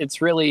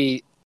 it's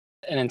really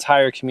an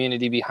entire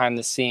community behind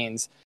the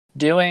scenes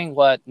doing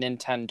what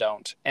Nintendo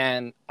don't,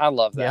 and I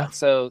love that. Yeah.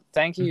 So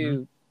thank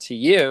you to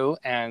you,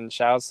 and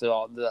shouts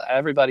to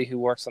everybody who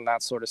works on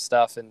that sort of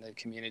stuff in the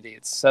community.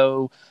 It's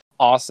so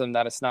awesome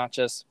that it's not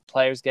just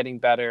players getting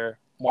better,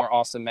 more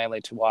awesome Melee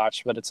to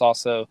watch, but it's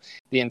also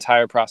the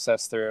entire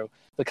process through,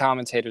 the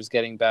commentators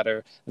getting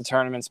better, the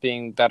tournaments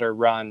being better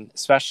run.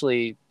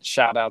 Especially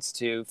shout outs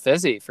to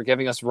Fizzy for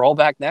giving us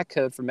rollback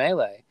netcode for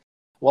Melee.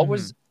 What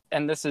was,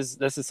 and this is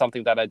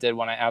something that I did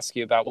want to ask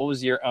you about, what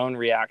was your own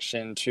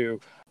reaction to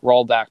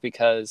rollback?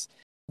 Because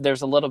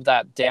there's a little of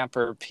that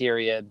damper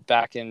period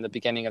back in the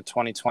beginning of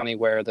 2020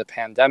 where the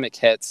pandemic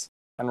hits,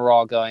 and we're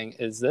all going,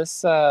 is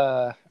this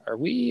are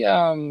we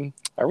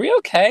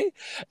okay?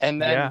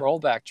 And then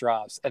rollback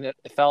drops, and it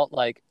felt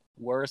like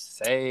we're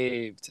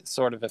saved,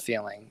 sort of a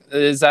feeling.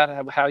 Is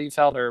that how you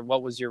felt, or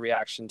what was your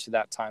reaction to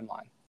that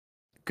timeline?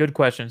 Good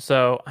question.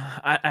 So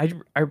I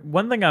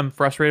one thing I'm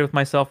frustrated with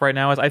myself right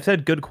now is I've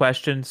said good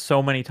question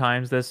so many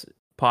times this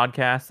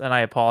podcast, and I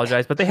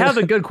apologize, but they have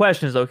been good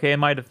questions, okay, in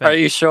my defense. Are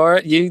you sure?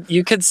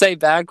 You could say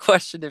bad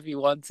question if you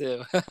want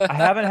to. I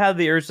haven't had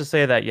the urge to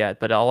say that yet,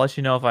 but I'll let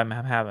you know if I'm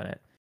having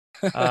it.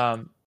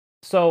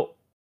 So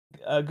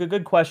a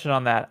good question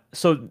on that.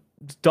 So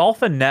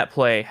Dolphin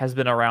Netplay has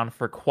been around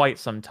for quite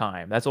some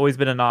time. That's always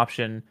been an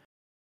option.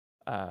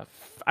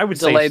 I would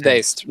say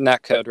delay-based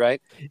netcode,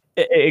 right?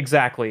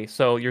 Exactly.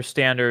 So your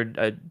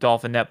standard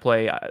Dolphin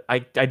Netplay, I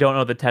don't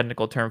know the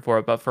technical term for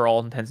it, but for all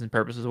intents and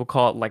purposes, we'll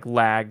call it like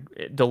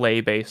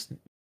delay-based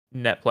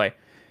netplay.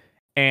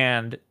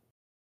 And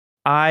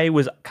I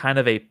was kind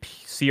of a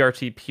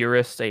CRT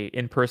purist, a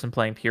in-person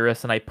playing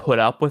purist, and I put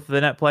up with the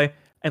netplay.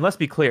 And let's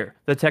be clear,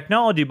 the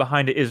technology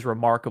behind it is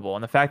remarkable,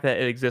 and the fact that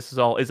it exists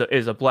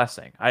is a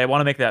blessing. I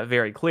want to make that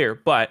very clear.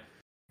 But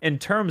in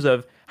terms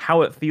of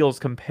how it feels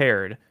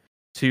compared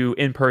to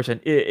in person,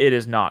 it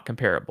is not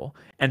comparable.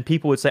 And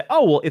people would say,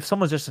 "Oh, well, if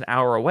someone's just an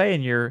hour away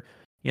and you're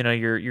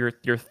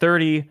you're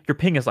 30, your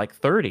ping is like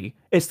 30.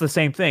 It's the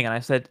same thing. And I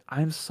said,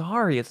 I'm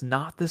sorry, it's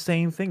not the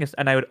same thing.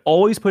 And I would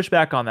always push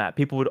back on that.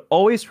 People would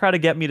always try to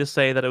get me to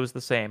say that it was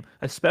the same,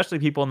 especially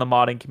people in the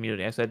modding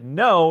community. I said,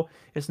 no,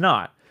 it's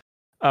not.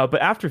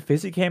 But after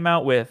Fizzy came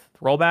out with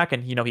rollback,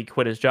 and he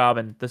quit his job,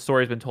 and the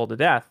story's been told to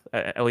death,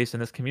 at least in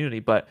this community.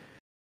 But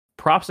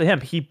props to him.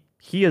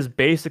 He has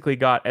basically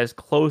got as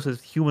close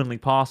as humanly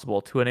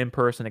possible to an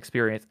in-person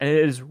experience, and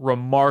it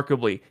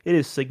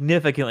is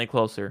significantly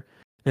closer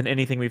than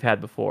anything we've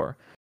had before.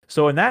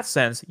 So in that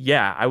sense,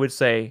 yeah, I would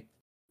say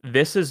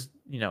this is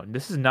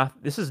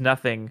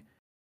nothing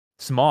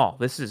small.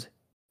 This is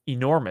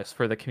enormous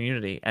for the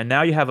community. And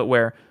now you have it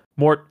where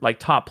more like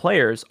top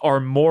players are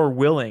more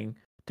willing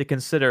to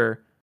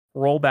consider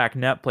rollback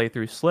net play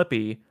through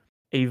Slippi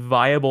a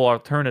viable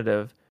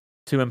alternative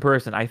to in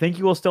person. I think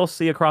you will still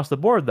see across the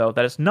board, though,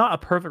 that it's not a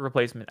perfect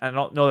replacement. I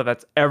don't know that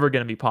that's ever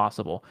going to be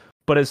possible.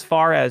 But as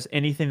far as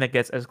anything that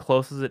gets as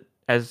close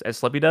as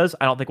Slippi does,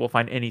 I don't think we'll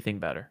find anything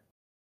better.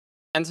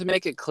 And to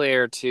make it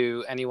clear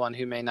to anyone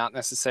who may not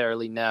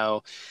necessarily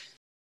know,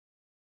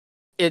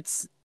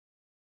 it's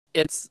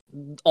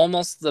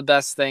almost the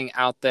best thing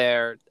out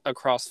there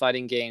across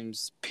fighting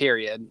games,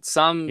 period.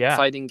 Some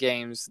fighting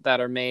games that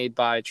are made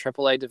by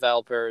AAA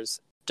developers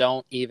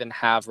don't even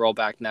have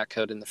rollback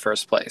netcode in the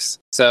first place.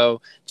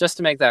 So just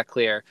to make that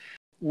clear,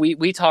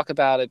 we talk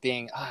about it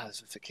being,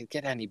 if it could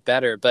get any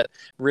better, but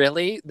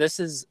really, this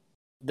is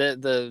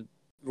the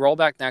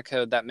rollback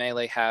netcode that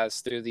Melee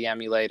has through the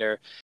emulator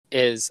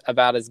is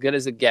about as good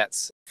as it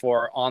gets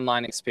for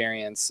online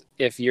experience.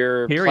 If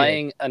you're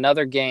playing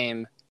another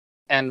game,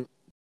 and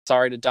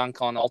sorry to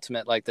dunk on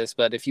Ultimate like this,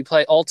 but if you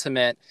play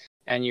Ultimate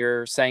and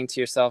you're saying to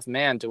yourself,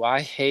 man, do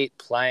I hate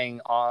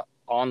playing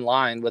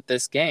online with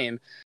this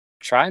game,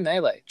 try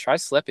Melee, try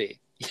Slippi.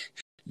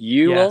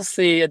 You will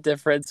see a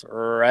difference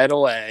right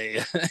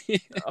away.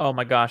 Oh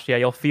my gosh, yeah,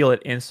 you'll feel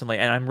it instantly.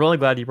 And I'm really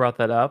glad you brought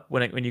that up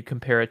when you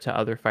compare it to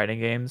other fighting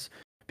games.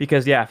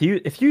 Because yeah,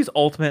 if you use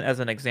Ultimate as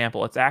an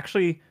example, it's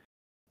actually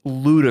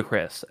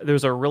ludicrous.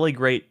 There's a really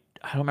great,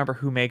 I don't remember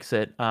who makes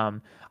it.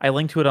 I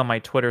linked to it on my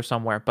Twitter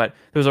somewhere, but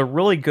there's a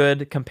really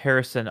good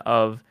comparison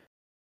of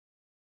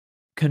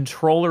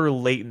controller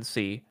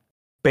latency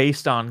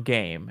based on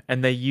game,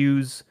 and they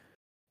use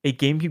a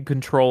GameCube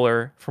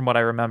controller, from what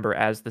I remember,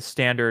 as the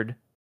standard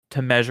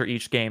to measure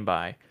each game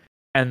by.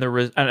 And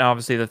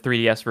obviously the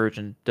 3DS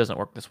version doesn't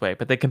work this way,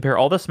 but they compare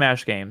all the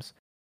Smash games,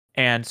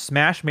 and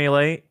Smash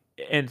Melee,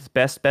 its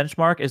best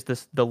benchmark, is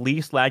the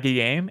least laggy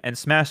game, and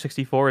Smash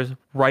 64 is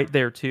right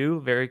there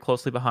too, very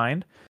closely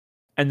behind.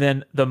 And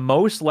then the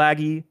most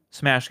laggy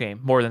Smash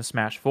game, more than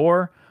Smash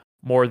 4,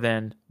 more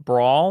than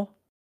Brawl,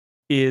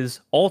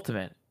 is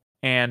Ultimate.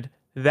 And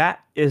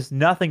that is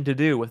nothing to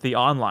do with the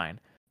online.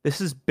 This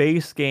is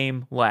base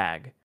game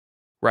lag,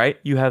 right?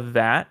 You have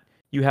that,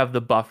 you have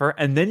the buffer,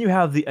 and then you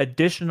have the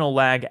additional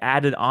lag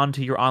added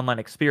onto your online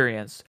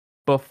experience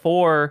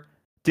before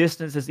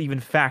distance is even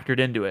factored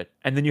into it.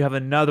 And then you have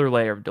another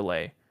layer of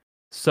delay.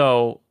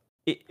 So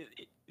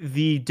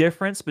the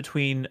difference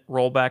between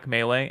rollback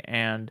Melee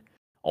and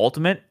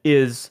Ultimate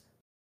is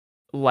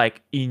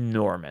like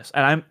enormous.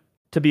 And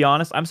to be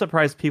honest, I'm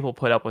surprised people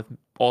put up with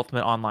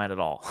Ultimate Online at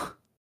all.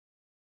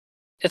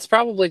 It's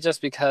probably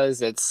just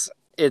because it's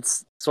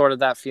sort of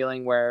that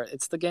feeling where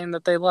it's the game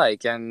that they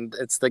like, and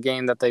it's the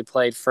game that they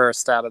played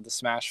first out of the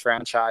Smash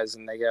franchise,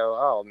 and they go,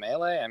 oh,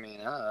 Melee? I mean,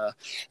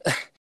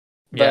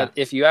 But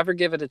if you ever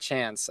give it a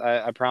chance,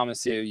 I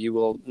promise you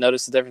will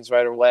notice the difference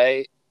right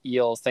away.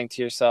 You'll think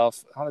to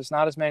yourself, oh, there's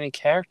not as many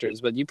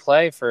characters, but you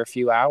play for a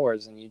few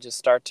hours and you just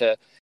start to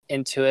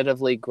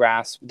intuitively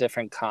grasp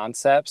different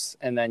concepts,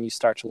 and then you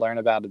start to learn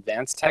about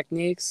advanced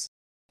techniques,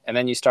 and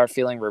then you start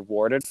feeling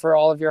rewarded for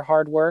all of your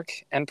hard work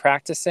and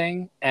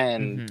practicing,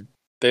 and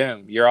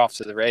boom, you're off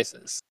to the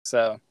races.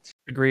 So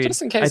agreed.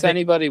 Just in case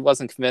anybody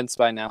wasn't convinced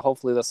by now,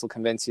 hopefully this will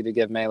convince you to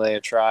give Melee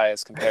a try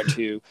as compared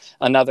to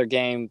another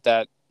game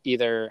that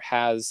either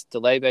has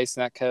delay-based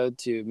netcode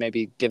to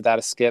maybe give that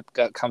a skip,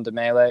 come to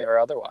Melee, or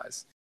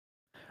otherwise.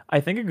 I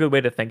think a good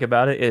way to think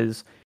about it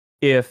is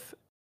if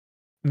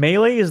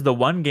Melee is the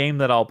one game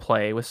that I'll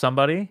play with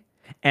somebody,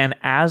 and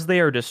as they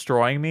are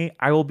destroying me,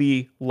 I will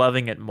be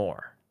loving it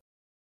more.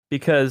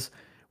 Because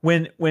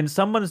when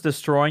someone's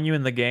destroying you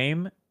in the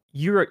game,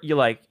 you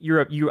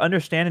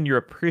understand and you're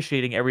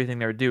appreciating everything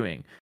they're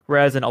doing.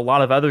 Whereas in a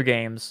lot of other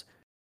games,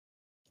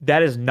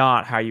 that is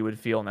not how you would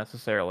feel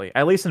necessarily.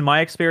 At least in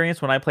my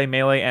experience, when I play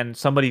Melee and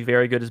somebody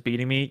very good is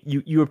beating me,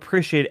 you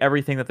appreciate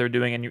everything that they're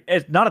doing, and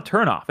it's not a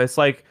turnoff. It's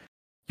like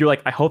you're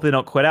like, I hope they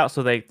don't quit out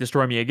so they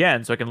destroy me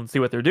again so I can see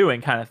what they're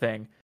doing, kind of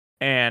thing.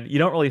 And you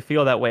don't really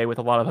feel that way with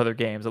a lot of other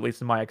games, at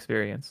least in my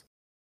experience.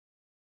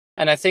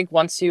 And I think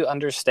once you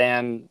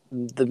understand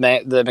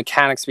the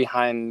mechanics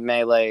behind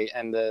Melee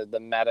and the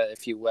meta,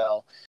 if you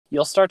will,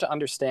 you'll start to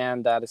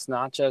understand that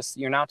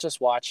you're not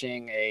just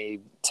watching a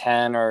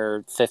 10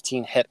 or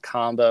 15 hit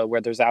combo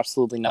where there's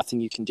absolutely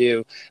nothing you can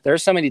do. There are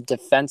so many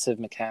defensive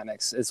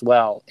mechanics as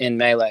well in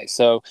Melee.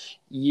 So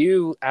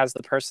you, as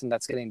the person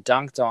that's getting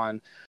dunked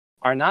on,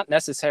 are not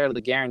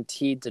necessarily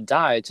guaranteed to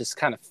die. It just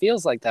kind of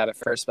feels like that at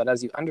first, but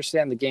as you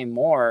understand the game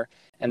more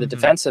and the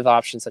defensive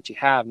options that you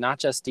have, not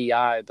just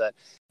DI, but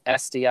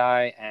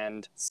SDI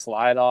and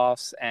slide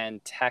offs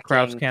and teching,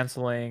 crouch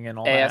canceling and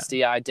all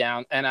ASDI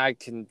down, and I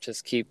can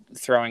just keep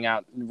throwing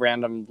out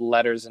random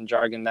letters and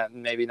jargon that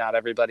maybe not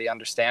everybody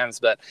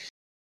understands, but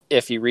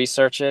if you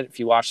research it, if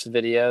you watch the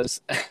videos,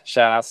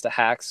 shout outs to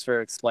Hacks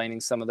for explaining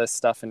some of this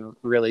stuff in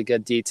really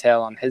good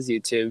detail on his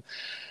YouTube.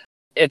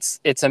 It's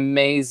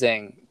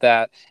amazing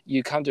that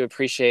you come to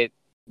appreciate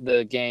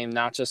the game,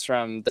 not just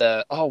from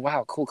the, oh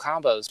wow, cool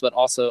combos, but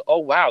also, oh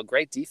wow,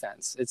 great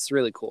defense. It's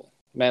really cool.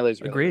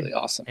 Melee's really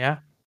awesome. Yeah.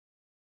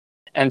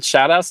 And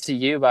shout outs to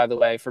you, by the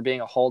way, for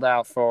being a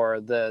holdout for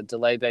the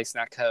delay-based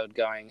netcode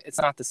going, it's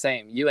not the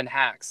same, you and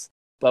Hacks.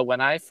 But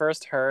when I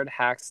first heard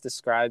Hacks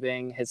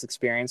describing his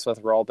experience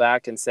with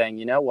rollback and saying,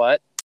 you know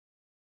what,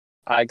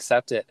 I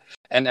accept it,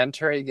 and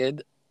entering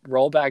in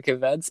rollback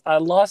events, I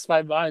lost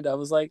my mind. I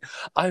was like,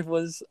 I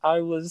was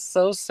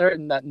so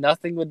certain that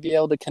nothing would be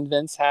able to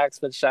convince Hacks,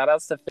 but shout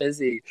outs to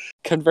Fizzy,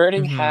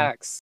 converting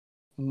Hacks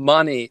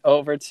money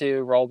over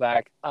to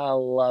rollback. I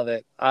love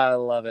it.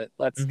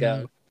 Let's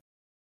go.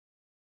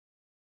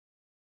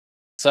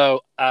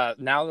 So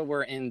now that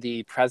we're in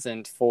the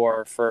present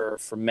for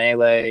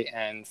Melee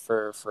and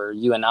for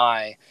you and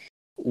I,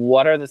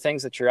 what are the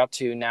things that you're up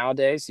to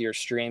nowadays? You're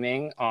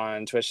streaming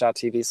on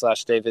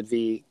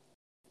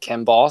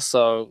twitch.tv/DavidVKimball,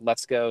 so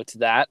let's go to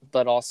that.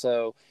 But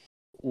also,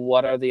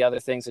 what are the other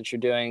things that you're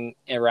doing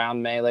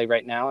around Melee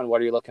right now, and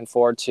what are you looking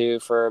forward to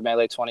for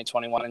Melee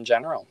 2021 in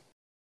general?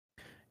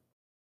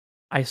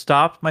 I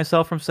stopped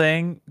myself from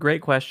saying,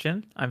 great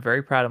question. I'm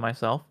very proud of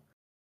myself.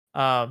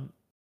 I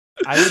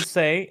would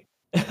say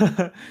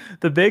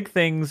the big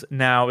things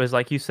now is,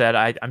 like you said,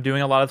 I'm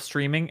doing a lot of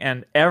streaming,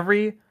 and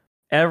every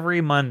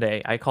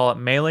Monday, I call it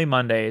Melee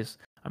Mondays.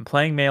 I'm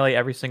playing Melee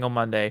every single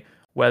Monday,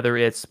 whether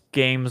it's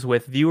games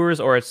with viewers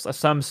or it's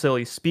some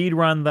silly speed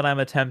run that I'm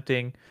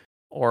attempting,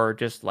 or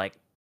just like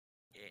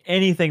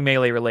anything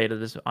Melee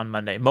related is on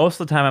Monday. Most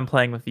of the time I'm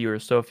playing with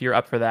viewers, so if you're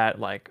up for that,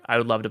 like, I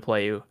would love to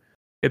play you.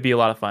 It'd be a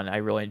lot of fun. I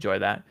really enjoy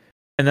that.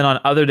 And then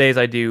on other days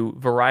I do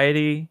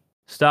variety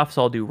stuff,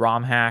 so I'll do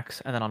ROM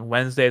hacks, and then on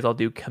Wednesdays I'll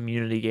do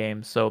community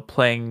games, so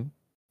playing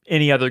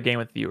any other game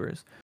with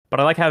viewers. But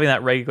I like having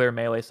that regular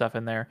Melee stuff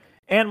in there,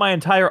 and my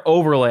entire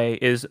overlay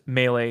is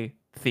Melee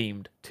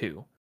themed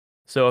too.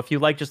 So if you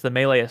like just the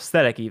Melee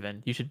aesthetic,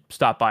 even, you should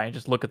stop by and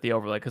just look at the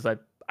overlay, because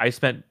I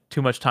spent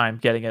too much time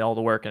getting it all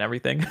to work and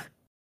everything.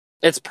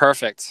 It's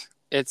perfect.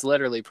 It's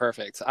literally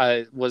perfect.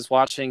 I was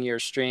watching your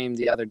stream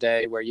the other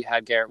day where you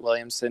had Garrett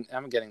Williamson.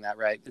 I'm getting that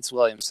right. It's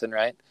Williamson,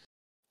 right?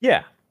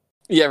 Yeah.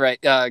 Yeah,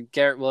 right.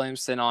 Garrett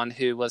Williamson,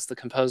 who was the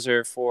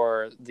composer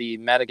for the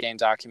metagame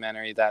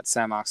documentary that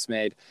Samox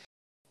made.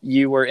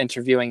 You were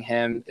interviewing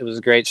him. It was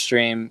a great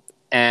stream,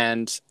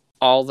 and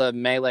all the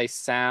Melee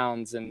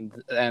sounds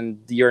and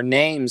your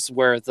names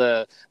were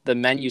the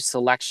menu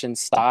selection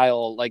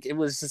style. Like, it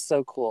was just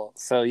so cool.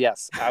 So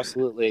yes,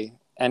 absolutely.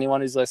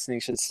 Anyone who's listening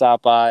should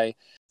stop by,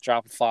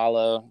 drop a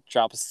follow,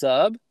 drop a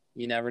sub.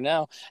 You never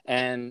know.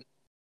 And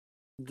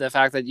the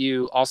fact that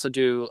you also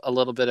do a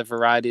little bit of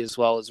variety as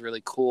well is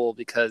really cool,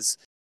 because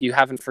you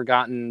haven't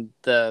forgotten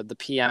the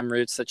PM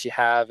roots that you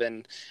have,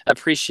 and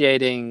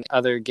appreciating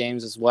other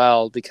games as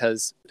well,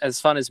 because as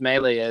fun as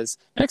Melee is,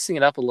 mixing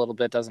it up a little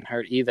bit doesn't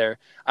hurt either.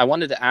 I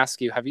wanted to ask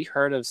you, have you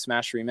heard of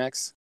Smash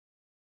Remix?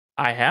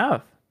 I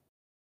have.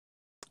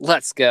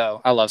 Let's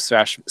go. I love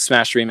Smash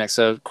Remix,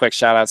 so quick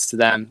shout outs to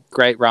them.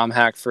 Great ROM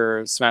hack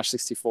for Smash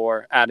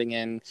 64, adding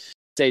in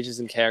stages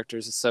and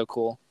characters is so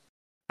cool.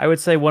 I would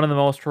say one of the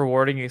most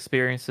rewarding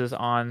experiences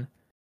on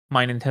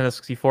my Nintendo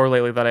 64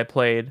 lately that I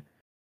played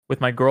with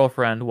my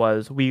girlfriend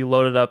was we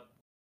loaded up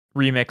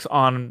Remix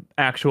on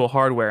actual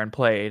hardware and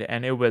played,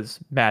 and it was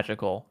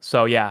magical.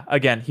 So yeah,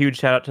 again, huge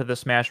shout out to the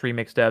Smash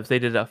Remix devs. They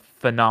did a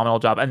phenomenal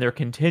job, and they're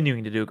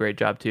continuing to do a great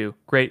job too.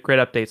 Great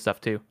update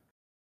stuff too.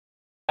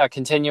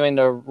 Continuing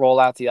to roll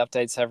out the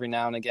updates every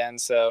now and again,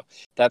 so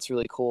that's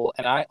really cool.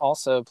 And I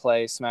also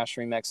play Smash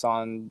Remix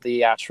on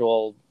the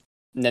actual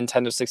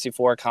Nintendo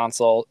 64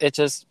 console. It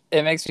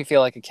makes me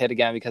feel like a kid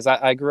again, because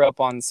I grew up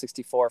on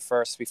 64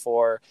 first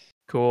before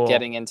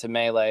getting into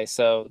Melee.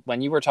 So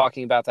when you were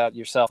talking about that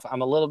yourself,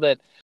 I'm a little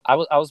bit, I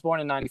was born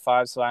in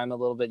 95, so I'm a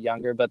little bit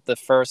younger, but the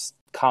first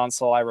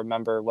console I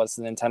remember was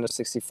the Nintendo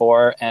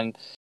 64, and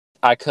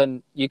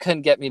you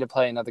couldn't get me to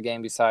play another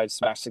game besides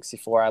Smash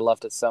 64. I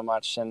loved it so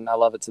much, and I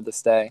love it to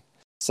this day.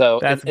 So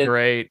that's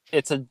great.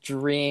 It's a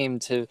dream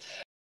to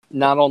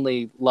not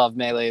only love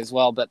Melee as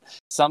well, but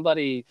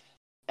somebody,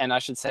 and I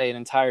should say an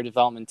entire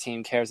development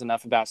team, cares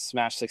enough about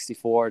Smash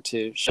 64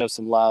 to show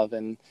some love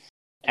and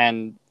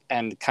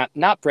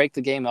not break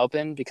the game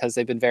open, because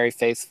they've been very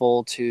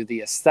faithful to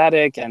the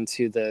aesthetic and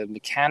to the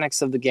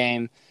mechanics of the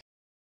game,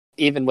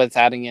 even with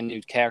adding in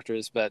new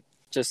characters, but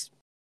just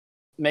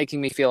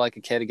making me feel like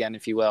a kid again,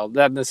 if you will.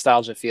 That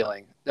nostalgia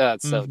feeling.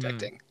 That's so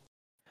addicting.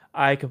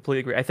 I completely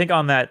agree. I think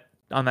on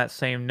that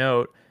same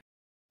note,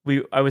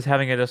 I was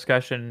having a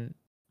discussion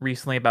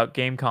recently about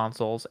game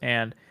consoles,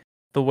 and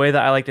the way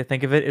that I like to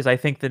think of it is I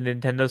think the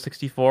Nintendo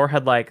 64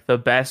 had like the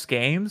best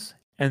games,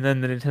 and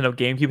then the Nintendo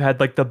GameCube had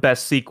like the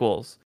best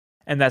sequels.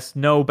 And that's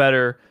no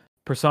better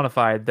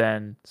personified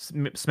than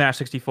Smash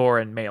 64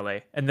 and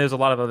Melee. And there's a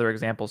lot of other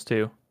examples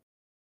too.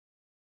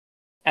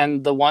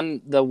 And the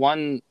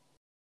one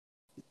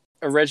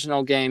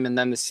original game and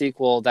then the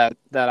sequel that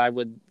I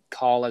would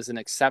call as an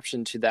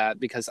exception to that,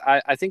 because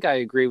I think I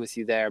agree with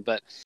you there,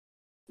 but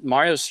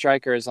Mario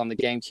Strikers on the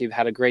GameCube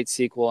had a great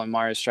sequel, and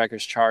Mario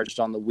Strikers Charged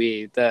on the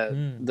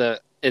Wii.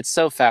 It's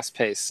so fast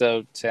paced.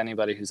 So to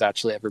anybody who's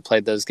actually ever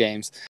played those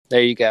games,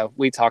 there you go.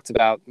 We talked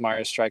about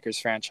Mario Strikers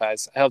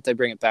franchise. I hope they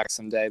bring it back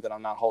someday, but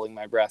I'm not holding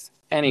my breath.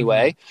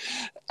 Anyway,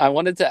 I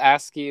wanted to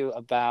ask you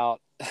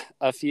about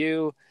a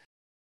few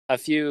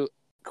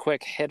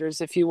quick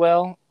hitters, if you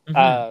will.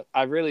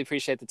 I really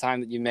appreciate the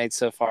time that you made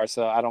so far,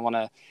 so I don't want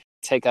to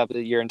take up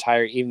your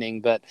entire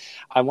evening, but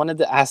I wanted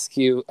to ask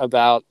you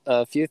about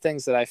a few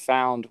things that I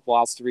found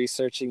whilst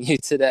researching you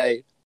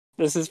today.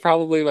 This is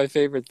probably my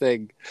favorite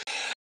thing.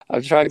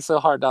 I'm trying so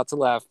hard not to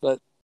laugh, but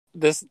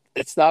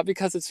it's not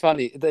because it's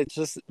funny.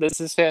 This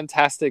is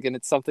fantastic, and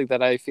it's something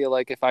that I feel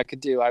like if I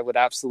could do, I would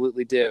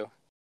absolutely do.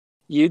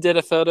 You did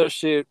a photo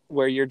shoot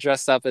where you're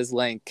dressed up as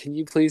Link. Can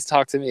you please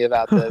talk to me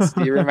about this?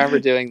 Do you remember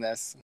doing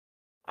this?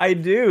 I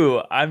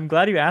do. I'm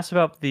glad you asked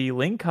about the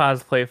Link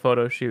cosplay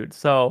photo shoot.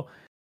 So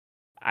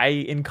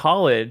in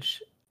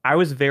college, I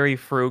was very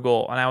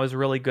frugal and I was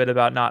really good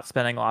about not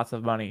spending lots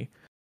of money.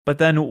 But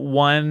then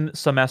one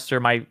semester,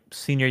 my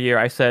senior year,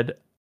 I said,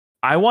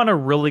 I want a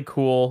really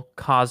cool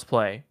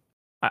cosplay.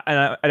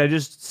 And I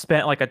just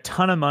spent like a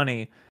ton of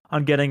money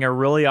on getting a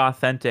really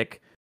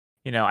authentic,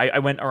 I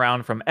went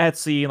around from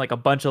Etsy and like a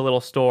bunch of little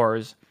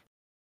stores,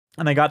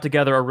 and I got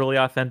together a really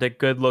authentic,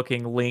 good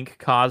looking Link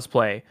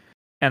cosplay.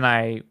 And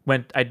I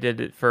did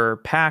it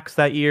for PAX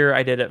that year.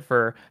 I did it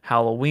for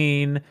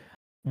Halloween.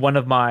 One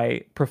of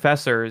my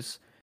professors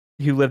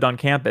who lived on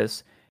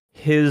campus,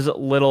 he had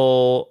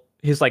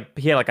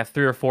like a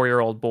 3 or 4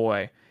 year old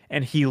boy,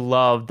 and he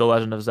loved The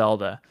Legend of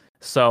Zelda.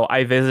 So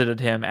I visited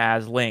him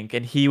as Link,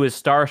 and he was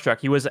starstruck.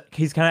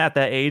 He's kind of at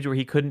that age where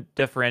he couldn't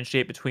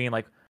differentiate between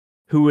like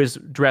who was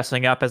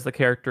dressing up as the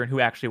character and who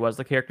actually was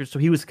the character. So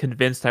he was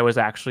convinced I was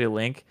actually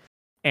Link,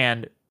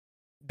 and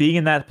being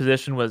in that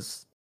position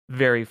was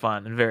very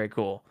fun and very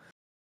cool.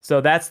 So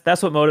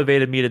that's what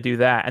motivated me to do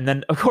that. And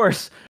then of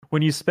course,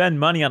 when you spend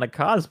money on a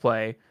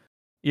cosplay,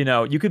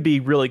 you could be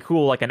really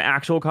cool like an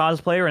actual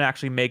cosplayer and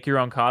actually make your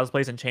own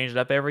cosplays and change it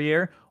up every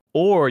year.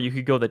 Or you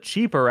could go the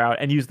cheaper route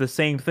and use the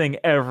same thing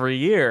every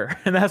year.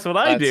 And that's what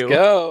I do. Let's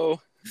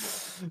go.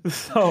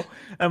 So,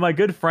 and my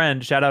good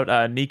friend, shout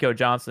out Nico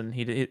Johnson,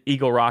 he did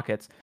Eagle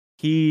Rockets.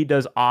 He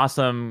does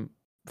awesome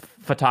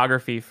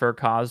photography for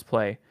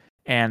cosplay.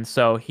 And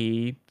so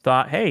he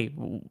thought, hey,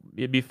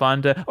 it'd be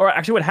fun to... Or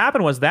actually what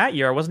happened was that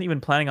year, I wasn't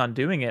even planning on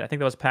doing it. I think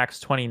that was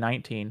PAX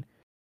 2019.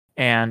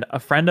 And a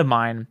friend of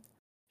mine,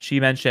 she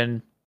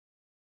mentioned...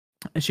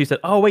 And she said,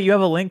 oh, wait, you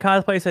have a Link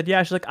cosplay? I said,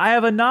 yeah. She's like, I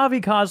have a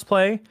Navi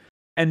cosplay,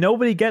 and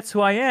nobody gets who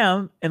I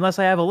am unless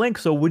I have a Link.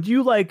 So would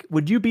you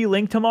be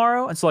Link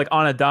tomorrow? And so like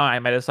on a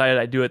dime, I decided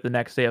I'd do it the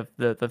next day of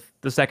the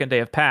second day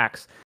of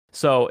PAX.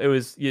 So it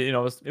was, it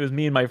was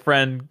me and my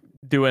friend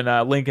doing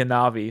Link and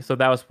Navi. So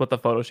that was what the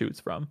photo shoot's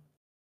from.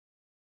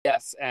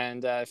 Yes,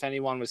 and if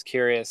anyone was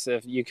curious,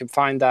 if you can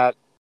find that,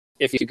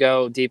 if you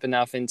go deep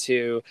enough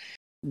into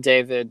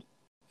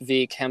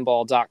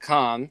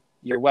davidvkimball.com,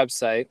 your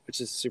website, which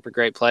is a super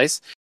great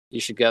place, you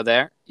should go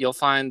there. You'll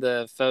find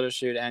the photo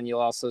shoot, and you'll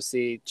also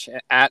see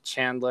at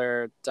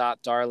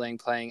Chandler.Darling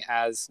playing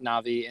as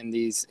Navi in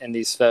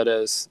these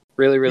photos.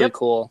 Really, really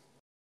cool.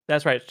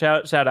 That's right.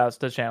 Shout outs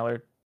to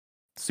Chandler.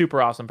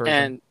 Super awesome person.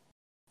 And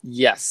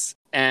yes.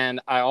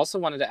 And I also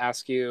wanted to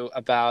ask you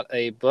about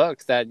a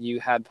book that you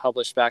had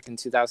published back in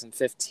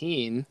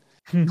 2015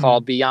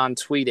 called Beyond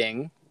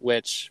Tweeting,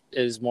 which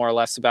is more or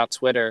less about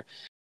Twitter.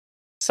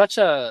 Such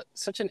an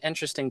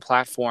interesting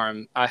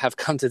platform, I have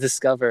come to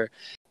discover,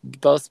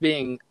 both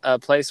being a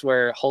place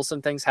where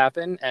wholesome things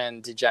happen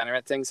and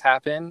degenerate things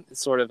happen.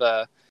 It's sort of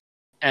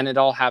and it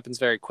all happens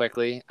very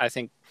quickly. I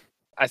think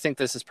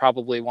this is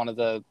probably one of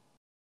the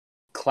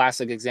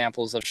classic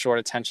examples of short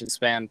attention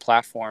span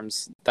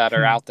platforms that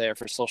are out there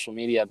for social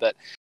media. But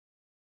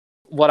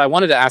what I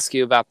wanted to ask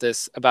you about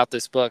this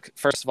book,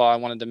 first of all, I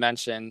wanted to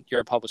mention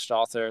you're a published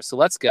author, so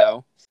let's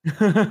go.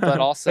 But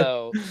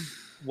also,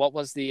 what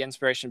was the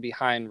inspiration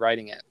behind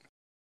writing it?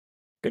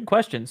 Good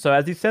question. So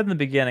as you said in the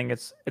beginning,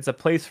 it's a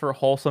place for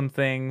wholesome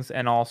things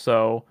and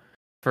also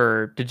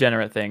for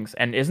degenerate things.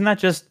 And isn't that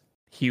just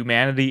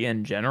humanity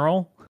in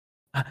general?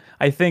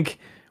 I think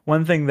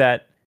one thing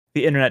that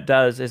the internet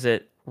does is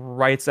it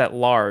writes at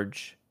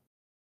large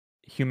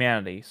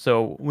humanity.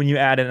 So when you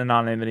add in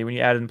anonymity, when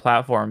you add in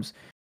platforms,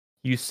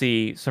 you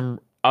see some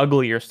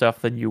uglier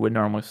stuff than you would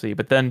normally see.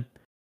 But then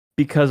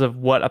because of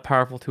what a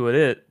powerful tool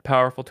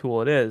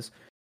it is,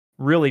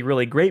 really,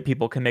 really great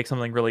people can make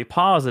something really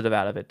positive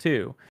out of it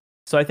too.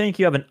 So I think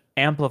you have an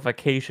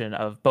amplification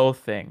of both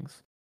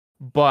things.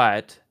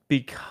 But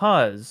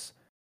because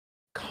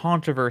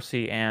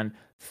controversy and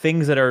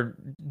things that are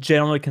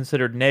generally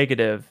considered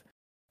negative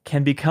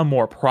can become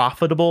more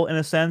profitable in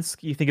a sense.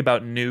 You think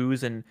about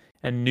news, and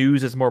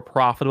news is more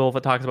profitable if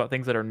it talks about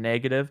things that are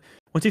negative.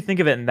 Once you think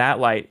of it in that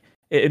light,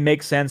 it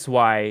makes sense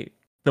why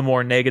the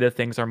more negative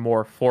things are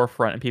more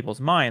forefront in people's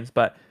minds.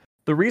 But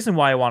the reason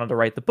why I wanted to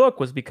write the book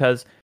was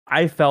because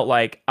I felt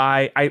like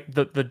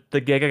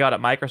the gig I got at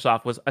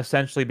Microsoft was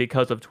essentially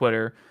because of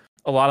Twitter.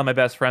 A lot of my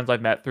best friends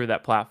I've met through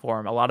that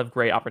platform. A lot of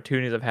great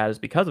opportunities I've had is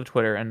because of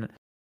Twitter, and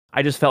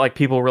I just felt like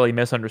people really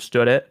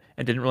misunderstood it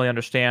and didn't really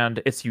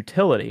understand its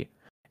utility.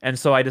 And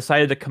so I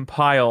decided to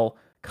compile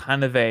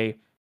kind of a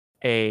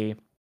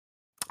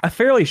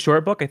fairly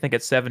short book. I think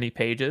it's 70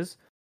 pages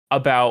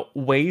about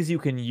ways you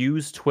can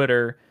use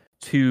Twitter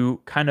to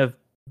kind of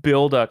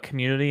build a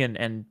community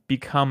and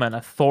become an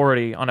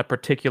authority on a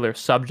particular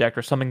subject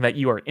or something that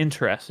you are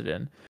interested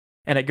in.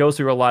 And it goes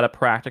through a lot of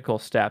practical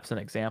steps and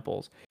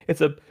examples.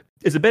 It's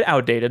a bit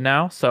outdated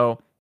now, so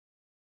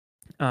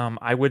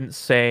I wouldn't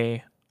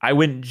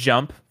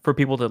jump for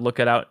people to look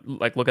it up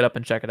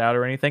and check it out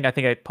or anything. I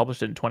think I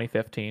published it in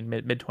 2015,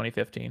 mid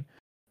 2015.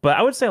 But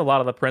I would say a lot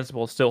of the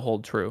principles still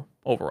hold true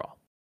overall.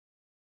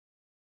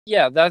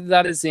 Yeah,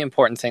 that is the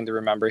important thing to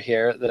remember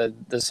here.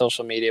 The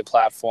social media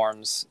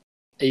platforms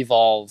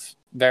evolve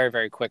very,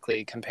 very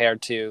quickly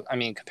compared to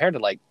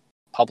like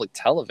public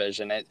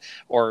television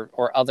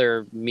or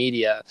other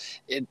media.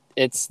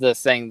 It's the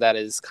thing that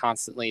is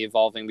constantly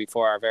evolving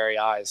before our very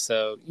eyes.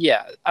 So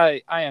yeah,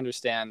 I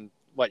understand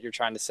what you're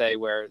trying to say,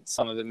 where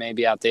some of it may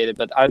be outdated,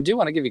 but I do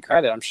want to give you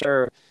credit. I'm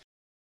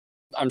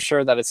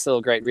sure that it's still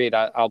a great read.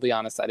 I'll be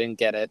honest, I didn't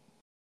get it.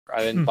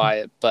 I didn't buy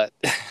it, but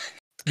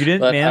you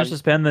didn't manage to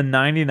spend the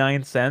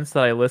 99 cents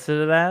that I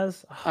listed it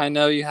as? I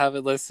know you have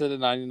it listed at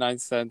 99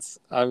 cents.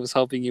 I was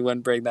hoping you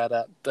wouldn't bring that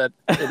up, but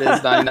it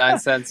is 99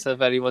 cents. So if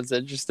anyone's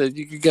interested,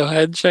 you can go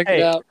ahead and check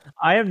it out.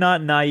 I am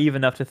not naive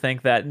enough to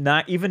think that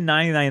not even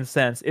 99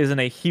 cents isn't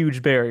a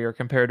huge barrier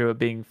compared to it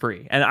being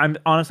free. And I'm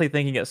honestly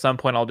thinking at some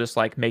point I'll just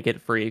like make it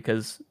free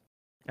because,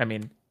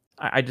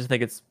 I just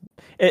think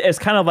it's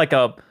kind of like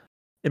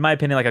in my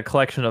opinion, like a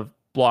collection of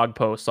blog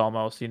posts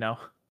almost,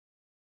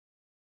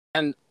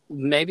 And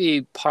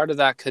maybe part of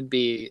that could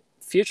be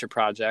future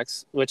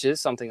projects, which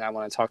is something I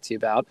want to talk to you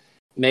about.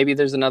 Maybe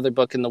there's another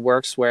book in the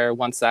works where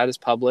once that is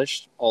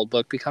published, old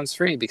book becomes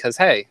free because,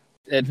 hey,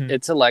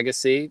 it's a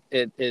legacy.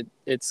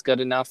 It's good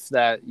enough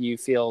that you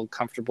feel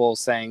comfortable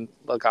saying,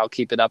 look, I'll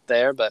keep it up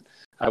there, but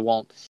I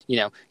won't,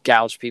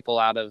 gouge people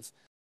out of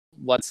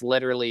what's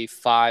literally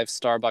 5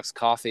 Starbucks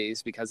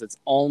coffees because it's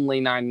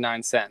only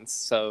 99 cents.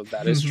 So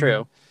that is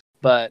true.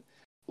 But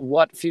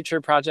what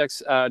future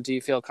projects do you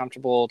feel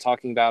comfortable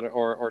talking about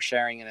or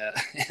sharing in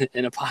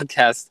a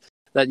podcast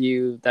that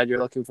you're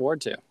looking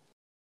forward to?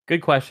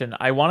 Good question.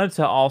 I wanted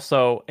to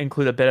also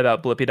include a bit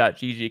about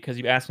Blippi.gg because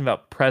you asked me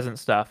about present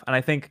stuff, and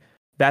I think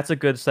that's a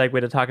good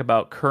segue to talk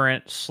about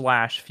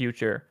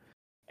current/future.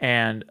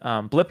 And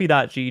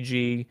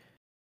Blippi.gg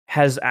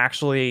has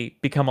actually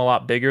become a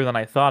lot bigger than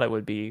I thought it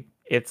would be.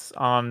 It's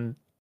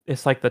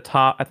like at the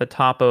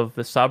top of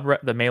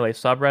the Melee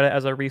subreddit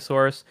as a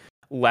resource.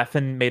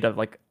 Leffen made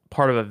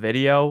part of a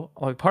video,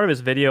 part of his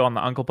video on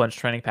the Uncle Punch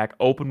training pack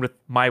opened with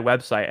my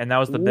website, and that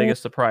was the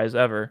biggest surprise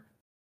ever.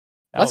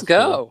 Let's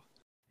go. Cool.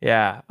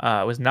 Yeah,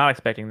 I was not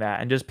expecting that,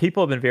 and just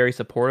people have been very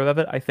supportive of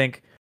it. I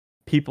think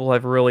people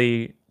have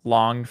really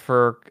longed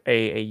for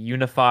a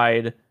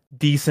unified,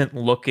 decent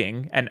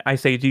looking, and I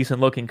say decent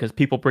looking because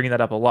people bring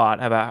that up a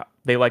lot about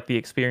they like the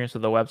experience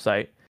of the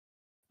website.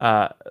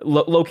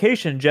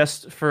 Location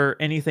just for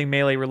anything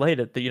Melee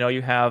related. That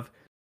you have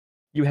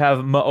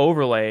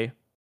Overlay.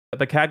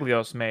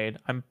 Bacaglios made.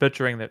 I'm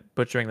butchering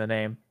the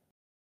name,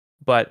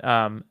 but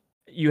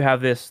you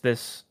have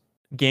this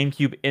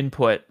GameCube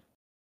input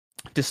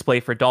display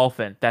for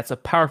Dolphin. That's a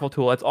powerful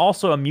tool. It's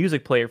also a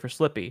music player for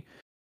Slippy,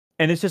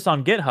 and it's just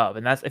on GitHub.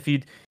 And that's if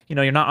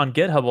you're not on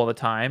GitHub all the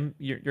time,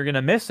 you're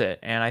gonna miss it.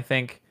 And I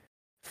think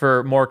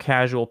for more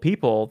casual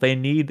people, they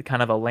need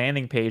kind of a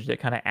landing page that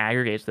kind of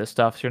aggregates this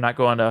stuff, so you're not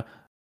going to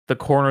the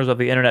corners of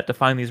the internet to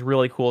find these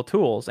really cool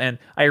tools. And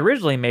I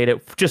originally made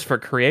it just for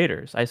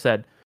creators. I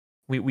said,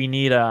 we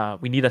need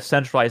a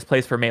centralized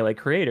place for Melee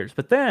creators.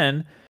 But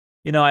then,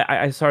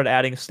 I started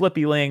adding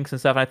Slippy links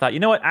and stuff, and I thought, you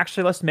know what?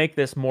 Actually, let's make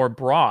this more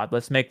broad.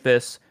 Let's make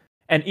this,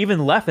 and even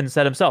Leffen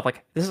said himself,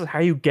 like, this is how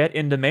you get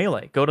into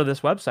Melee. Go to this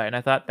website. And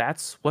I thought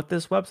that's what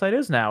this website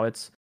is now.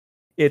 It's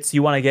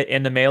you want to get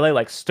into Melee,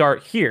 like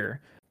start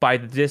here, buy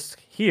the disc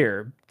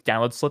here,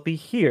 download Slippy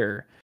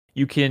here.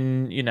 You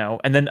can,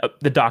 and then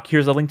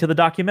here's a link to the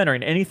documentary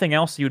and anything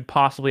else you'd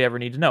possibly ever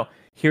need to know.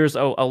 Here's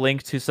a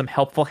link to some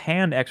helpful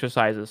hand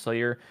exercises, so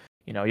you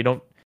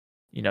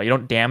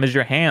don't damage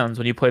your hands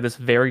when you play this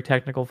very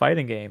technical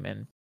fighting game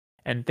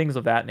and things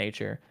of that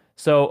nature.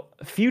 So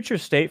future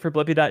state for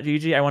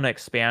Blippi.gg, I want to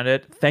expand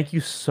it. Thank you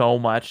so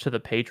much to the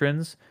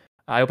patrons.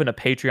 I opened a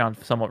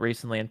Patreon somewhat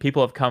recently, and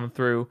people have come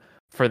through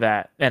for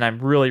that, and I'm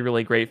really,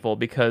 really grateful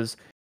because,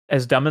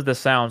 as dumb as this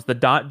sounds, the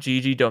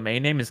 .gg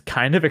domain name is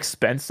kind of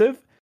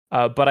expensive,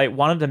 but I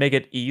wanted to make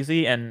it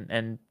easy,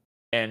 and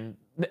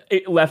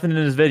Leffen in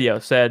his video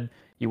said,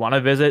 You want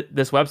to visit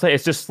this website?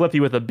 It's just Slippy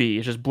with a B.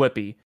 It's just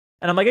Blippy.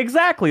 And I'm like,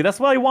 exactly. That's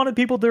what I wanted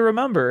people to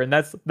remember. And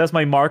that's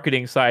my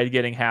marketing side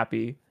getting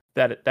happy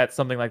that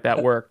something like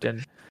that worked.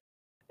 And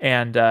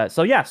and I'm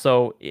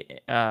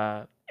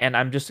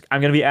going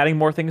to be adding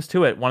more things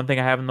to it. One thing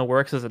I have in the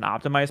works is an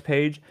optimized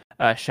page.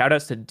 Shout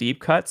outs to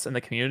Deep Cuts in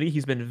the community.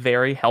 He's been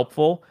very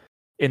helpful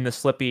in the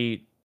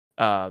Slippy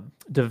the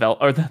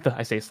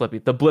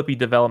Blippy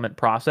development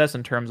process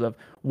in terms of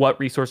what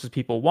resources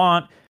people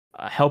want,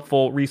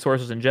 helpful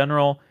resources in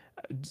general.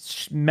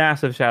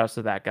 Massive shout outs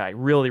to that guy.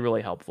 Really,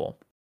 really helpful.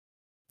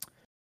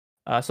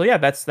 That's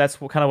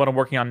kind of what I'm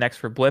working on next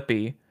for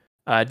Blippy.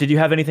 Did you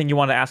have anything you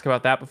want to ask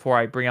about that before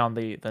I bring on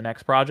the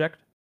next project?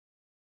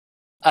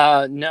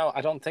 No,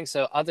 I don't think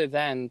so. Other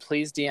than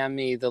please DM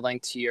me the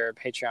link to your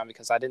Patreon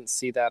because I didn't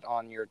see that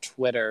on your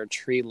Twitter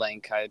tree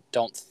link. I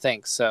don't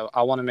think so.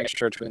 I want to make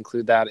sure to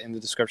include that in the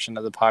description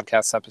of the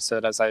podcast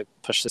episode as I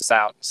push this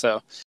out.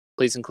 So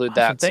please include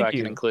that so I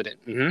can include it.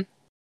 Mm-hmm.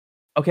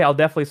 Okay, I'll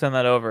definitely send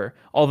that over.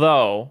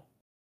 Although,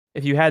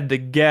 if you had to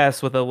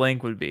guess what the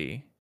link would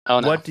be,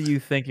 what do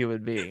you think it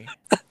would be?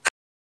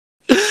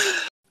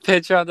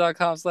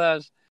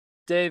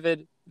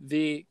 Patreon.com/David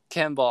V.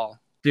 Kimball.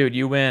 Dude,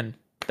 you win.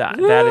 That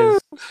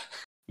is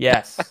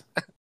yes.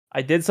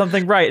 I did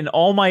something right in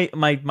all my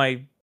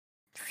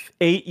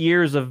 8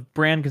 years of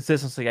brand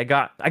consistency. I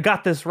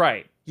got this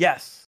right.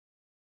 Yes.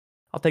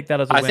 I'll take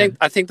that as a win.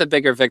 I think the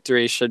bigger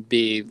victory should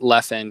be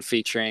Leffen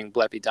featuring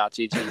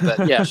Bleppy.gg,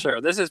 but yeah, sure.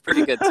 This is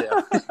pretty good too.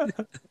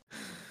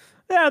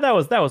 Yeah, that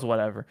was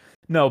whatever.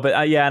 No, but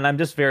and I'm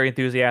just very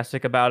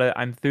enthusiastic about it.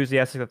 I'm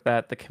enthusiastic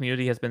that the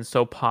community has been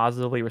so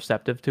positively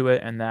receptive to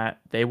it and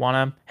that they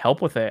want to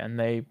help with it. And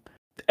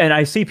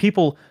I see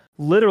people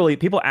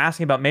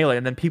asking about Melee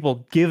and then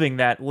people giving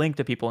that link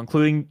to people,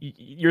 including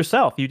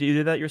yourself. You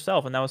did that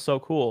yourself, and that was so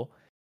cool.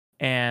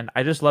 And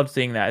I just love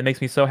seeing that. It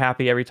makes me so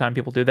happy every time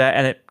people do that,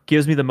 and it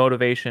gives me the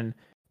motivation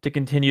to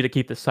continue to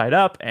keep the site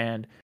up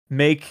and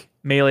make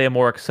Melee a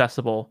more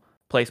accessible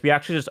place. We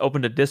actually just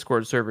opened a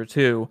Discord server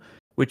too,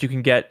 which you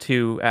can get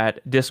to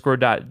at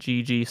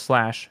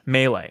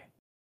discord.gg/Melee.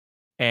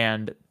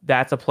 And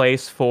that's a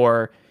place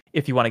for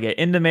if you want to get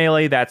into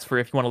Melee, that's for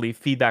if you want to leave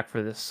feedback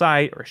for the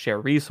site or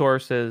share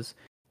resources.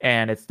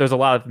 And there's a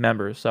lot of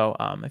members, so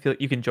if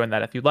you can join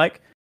that if you'd like.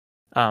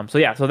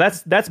 So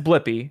that's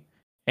Blippy,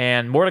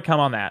 and more to come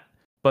on that.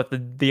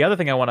 But the other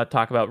thing I want to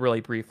talk about really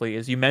briefly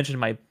is you mentioned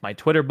my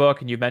Twitter book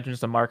and you mentioned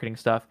some marketing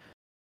stuff.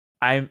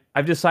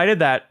 I've decided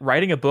that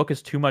writing a book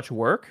is too much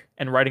work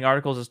and writing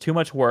articles is too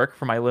much work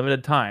for my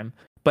limited time.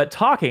 But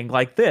talking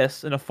like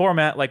this in a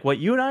format like what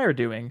you and I are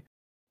doing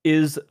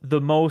is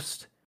the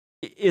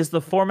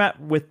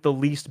format with the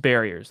least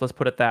barriers. Let's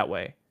put it that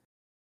way.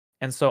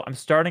 And so I'm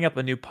starting up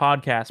a new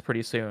podcast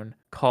pretty soon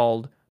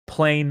called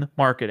Plain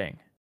Marketing.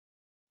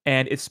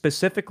 And it's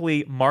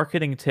specifically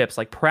marketing tips,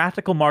 like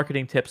practical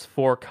marketing tips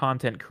for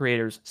content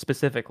creators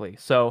specifically.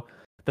 So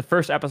the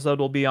first episode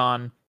will be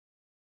on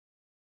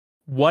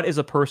what is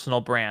a personal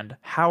brand?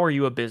 How are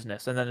you a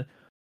business? And then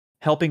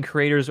helping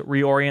creators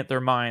reorient their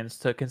minds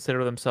to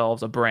consider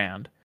themselves a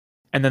brand.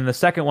 And then the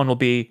second one will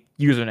be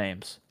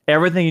usernames.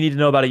 Everything you need to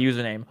know about a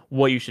username,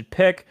 what you should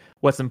pick,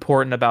 what's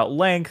important about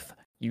length,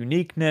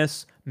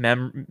 uniqueness,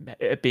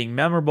 it being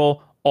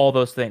memorable, all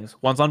those things.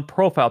 One's on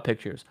profile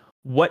pictures.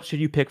 What should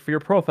you pick for your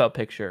profile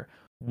picture?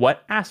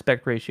 What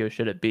aspect ratio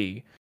should it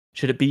be?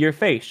 Should it be your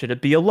face? Should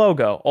it be a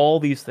logo? All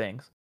these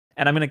things.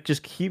 And I'm going to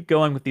just keep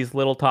going with these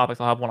little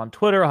topics. I'll have one on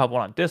Twitter. I'll have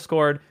one on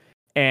Discord.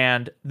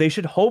 And they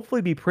should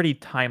hopefully be pretty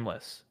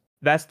timeless.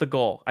 That's the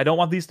goal. I don't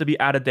want these to be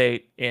out of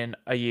date in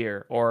a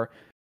year or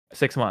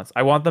 6 months.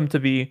 I want them to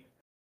be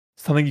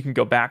something you can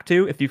go back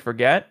to if you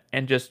forget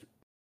and just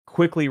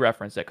quickly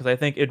reference it, because I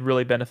think it'd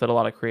really benefit a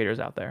lot of creators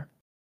out there.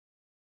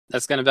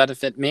 That's going to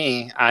benefit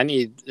me. I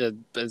need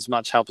as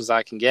much help as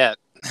I can get.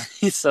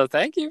 So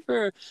thank you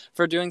for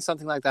doing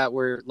something like that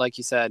where, like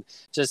you said,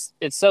 just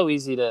it's so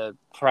easy to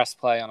press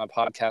play on a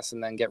podcast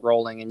and then get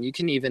rolling. And you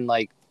can even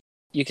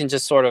you can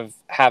just sort of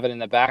have it in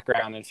the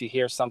background. And if you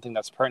hear something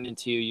that's pertinent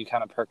to you, you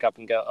kind of perk up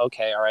and go,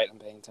 okay, all right, I'm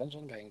paying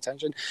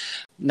attention.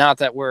 Not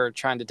that we're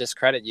trying to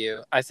discredit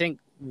you. I think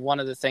one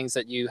of the things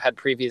that you had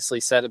previously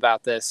said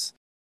about this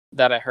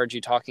that I heard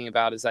you talking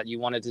about is that you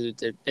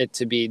wanted it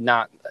to be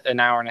not an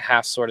hour and a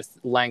half sort of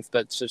length,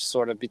 but just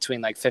sort of between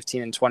like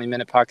 15 and 20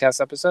 minute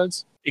podcast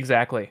episodes.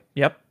 Exactly.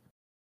 Yep.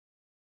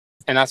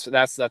 And that's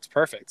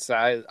perfect.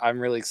 So I'm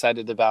really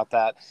excited about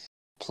that.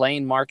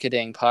 Plain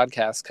Marketing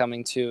podcast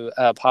coming to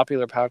a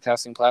popular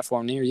podcasting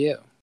platform near you.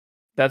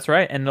 That's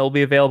right. And it'll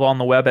be available on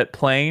the web at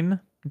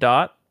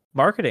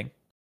plain.marketing.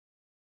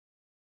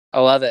 I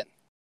love it.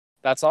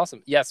 That's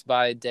awesome. Yes,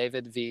 by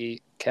David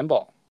V.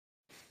 Kimball.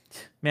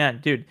 Man,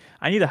 dude,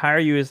 I need to hire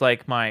you as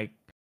like my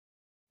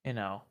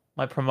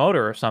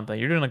promoter or something.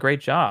 You're doing a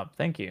great job.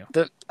 Thank you.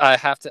 I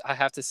have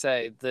to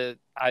say that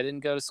I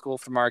didn't go to school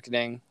for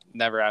marketing.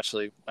 never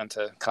actually went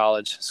to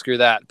college. Screw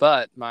that.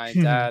 But my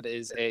dad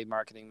is a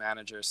marketing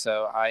manager,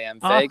 so I am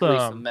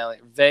Awesome.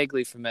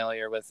 vaguely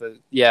familiar with it.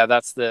 Yeah,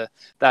 that's the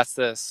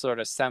sort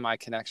of semi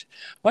connection.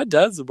 My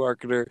dad's a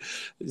marketer,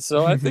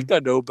 so I think I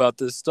know about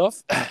this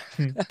stuff.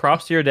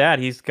 Props to your dad.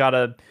 He's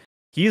gotta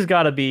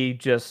be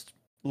just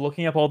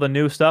looking up all the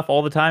new stuff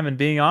all the time and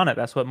being on it.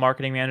 That's what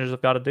marketing managers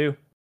have got to do.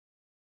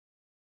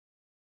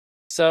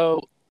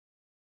 So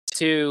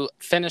to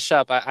finish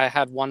up, I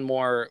had one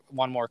more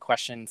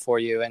question for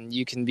you, and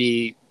you can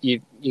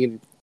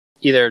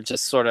either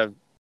just sort of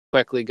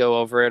quickly go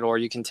over it, or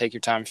you can take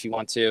your time if you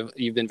want to.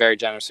 You've been very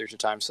generous with your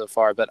time so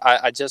far, but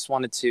I just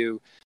wanted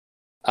to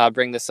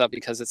bring this up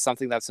because it's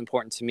something that's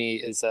important to me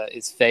is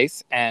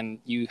faith, and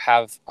you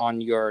have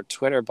on your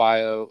Twitter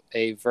bio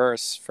a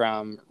verse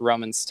from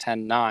Romans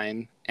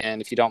 10:9,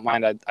 and if you don't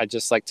mind, I'd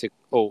just like to.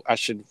 Oh, I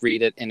should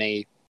read it in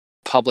a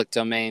public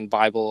domain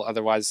Bible,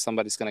 otherwise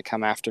somebody's going to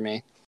come after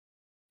me.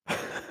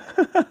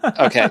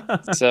 Okay,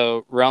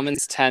 so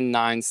Romans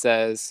 10:9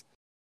 says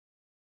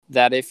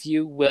that if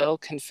you will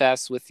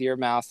confess with your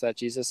mouth that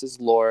Jesus is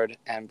Lord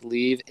and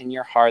believe in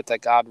your heart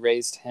that God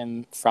raised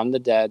him from the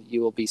dead,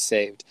 you will be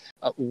saved.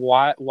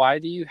 Why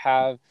do you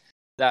have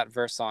that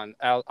verse on?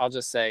 I'll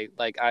just say,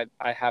 like,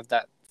 I have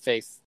that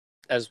faith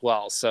as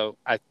well, so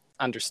I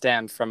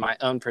understand from my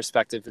own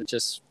perspective, and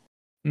just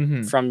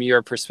from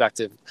your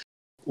perspective,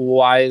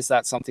 why is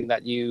that something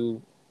that you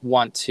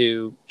want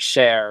to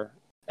share,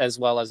 as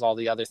well as all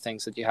the other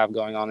things that you have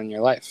going on in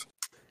your life?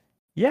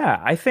 Yeah,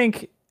 I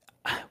think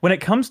when it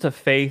comes to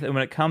faith and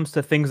when it comes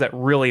to things that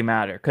really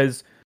matter,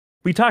 because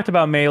we talked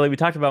about Melee, we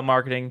talked about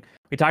marketing,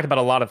 we talked about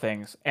a lot of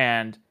things,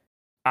 and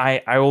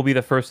I will be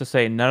the first to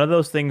say none of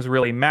those things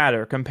really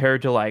matter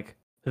compared to like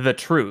the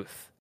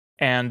truth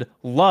and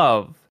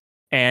love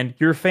and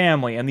your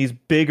family and these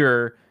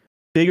bigger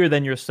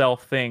than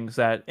yourself things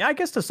that I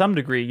guess to some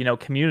degree,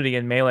 community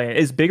and Melee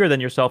is bigger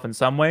than yourself in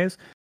some ways.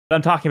 But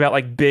I'm talking about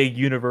like big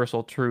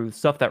universal truth,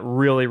 stuff that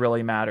really,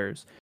 really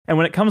matters. And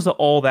when it comes to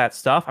all that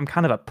stuff, I'm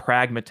kind of a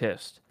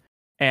pragmatist.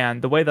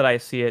 And the way that I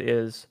see it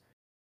is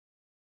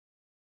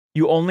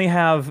you only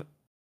have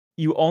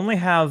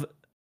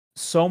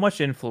so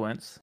much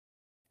influence,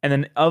 and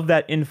then of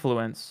that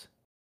influence,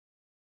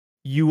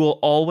 you will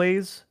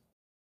always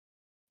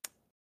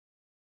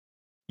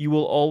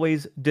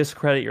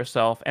discredit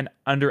yourself and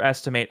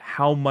underestimate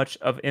how much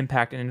of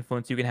impact and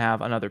influence you can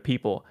have on other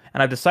people.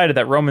 And I've decided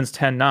that Romans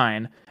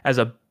 10:9 as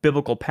a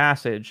biblical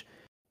passage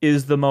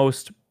is the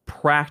most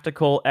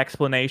practical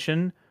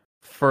explanation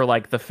for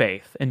like the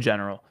faith in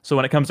general. So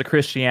when it comes to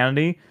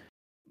Christianity,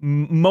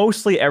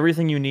 mostly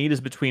everything you need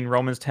is between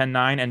Romans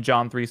 10:9 and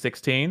John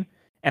 3:16.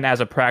 And as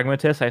a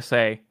pragmatist, I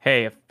say,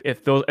 hey,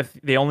 if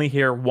they only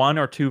hear one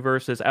or two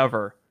verses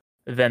ever,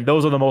 then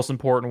those are the most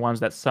important ones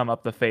that sum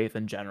up the faith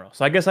in general.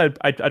 So I guess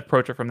I'd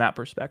approach it from that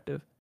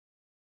perspective.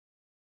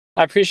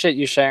 I appreciate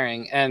you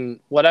sharing, and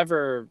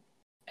whatever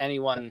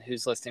anyone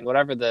who's listening,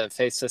 whatever the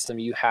faith system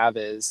you have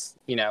is,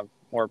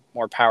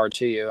 more power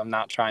to you. I'm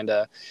not trying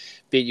to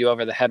beat you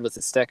over the head with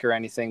a stick or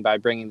anything by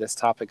bringing this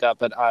topic up,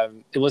 but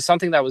it was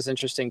something that was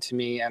interesting to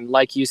me. And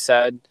like you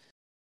said,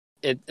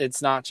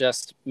 it's not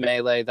just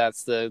Melee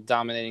that's the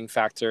dominating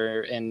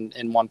factor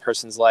in one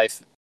person's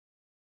life.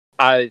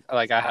 I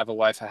have a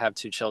wife, I have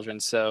 2 children,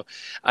 so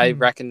I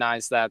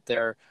recognize that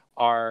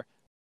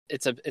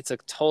it's a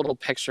total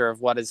picture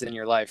of what is in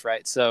your life,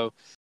 right? So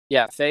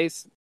yeah,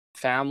 faith,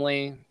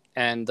 family,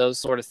 and those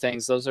sort of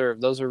things, those are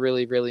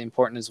really, really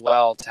important as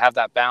well, to have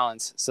that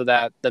balance so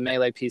that the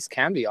Melee piece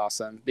can be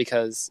awesome,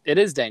 because it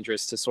is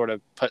dangerous to sort of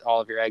put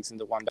all of your eggs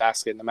into one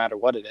basket no matter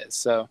what it is.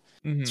 So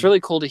it's really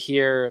cool to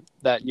hear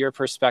that your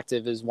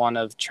perspective is one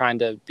of trying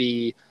to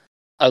be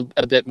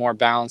a bit more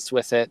balanced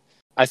with it.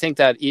 I think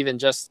that even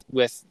just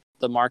with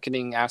the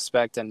marketing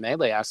aspect and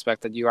Melee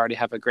aspect, that you already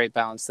have a great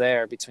balance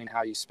there between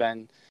how you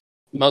spend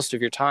most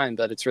of your time.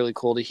 But it's really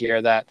cool to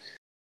hear that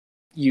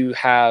you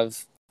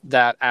have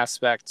that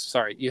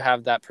you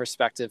have that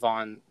perspective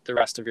on the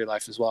rest of your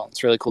life as well.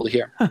 It's really cool to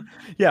hear.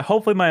 Yeah,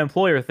 hopefully my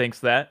employer thinks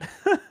that.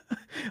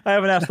 I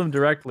haven't asked them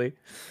directly.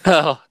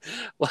 Oh,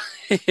 well,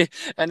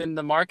 and in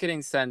the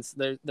marketing sense,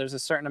 there's a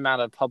certain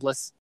amount of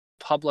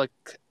public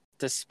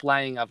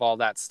displaying of all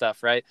that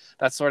stuff, right?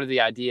 That's sort of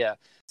the idea.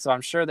 So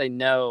I'm sure they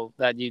know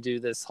that you do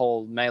this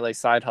whole Melee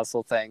side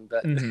hustle thing,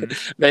 but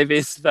maybe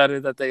it's better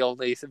that they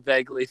only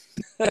vaguely.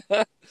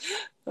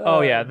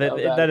 Oh yeah,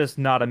 that is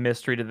not a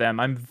mystery to them.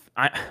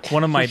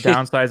 One of my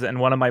downsides and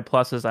one of my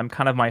pluses, I'm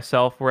kind of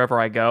myself wherever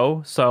I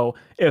go. So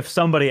if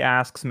somebody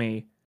asks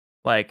me,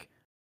 like,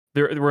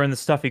 we're in the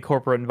stuffy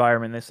corporate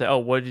environment, they say, "Oh,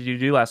 what did you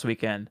do last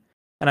weekend?"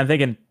 And I'm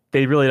thinking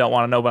they really don't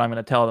want to know, but I'm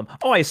going to tell them,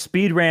 "Oh, I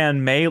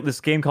speedran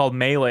this game called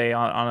Melee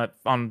on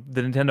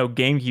the Nintendo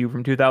GameCube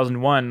from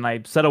 2001, and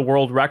I set a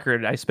world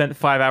record. I spent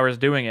 5 hours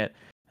doing it."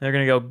 And they're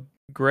going to go,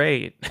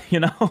 "Great,"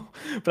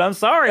 But I'm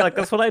sorry, like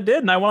that's what I did,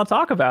 and I want to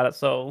talk about it.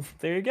 So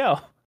there you go.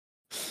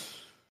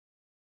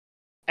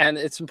 And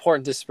it's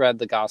important to spread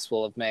the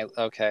gospel of Melee.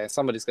 Okay,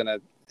 somebody's gonna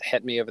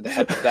hit me over the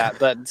head with that.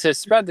 But to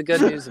spread the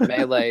good news of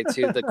Melee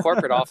to the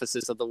corporate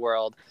offices of the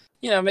world,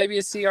 maybe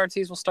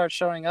CRTs will start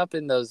showing up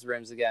in those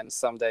rooms again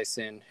someday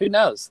soon. Who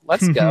knows?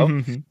 Let's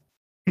go.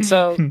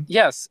 So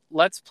yes,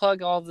 let's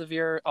plug all of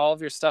your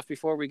stuff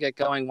before we get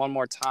going one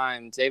more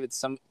time. David,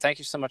 thank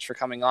you so much for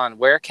coming on.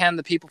 Where can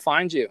the people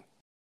find you?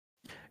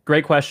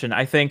 Great question.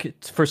 I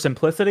think for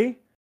simplicity,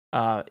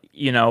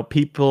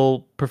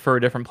 people prefer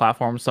different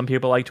platforms. Some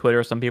people like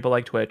Twitter, some people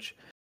like Twitch.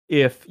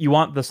 If you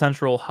want the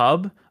central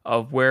hub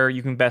of where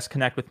you can best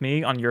connect with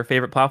me on your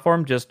favorite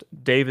platform, just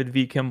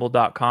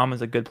davidvkimball.com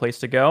is a good place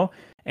to go,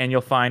 and you'll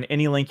find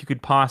any link you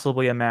could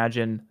possibly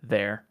imagine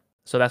there.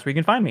 So that's where you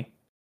can find me.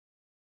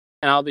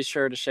 And I'll be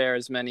sure to share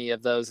as many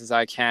of those as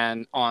I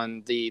can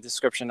on the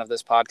description of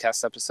this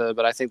podcast episode.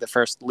 But I think the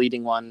first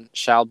leading one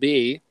shall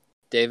be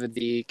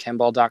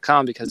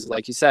davidvkimball.com, because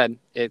like you said,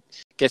 it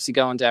gets you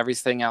going to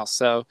everything else.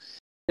 So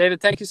David,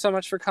 thank you so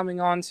much for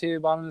coming on to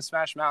Bottom of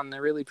Smash Mountain. I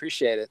really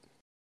appreciate it.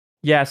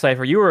 Yeah,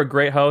 Cypher, you were a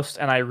great host,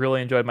 and I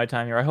really enjoyed my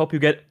time here. I hope you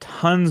get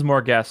tons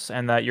more guests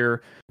and that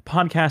your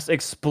podcast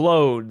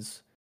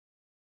explodes.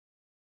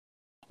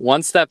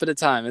 One step at a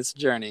time. It's a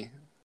journey.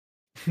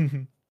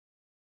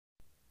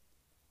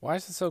 Why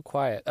is it so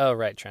quiet? Oh,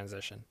 right,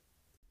 transition.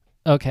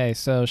 Okay,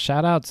 so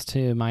shout outs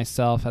to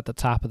myself at the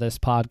top of this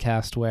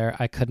podcast where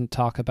I couldn't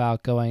talk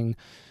about going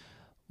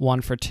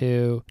 1 for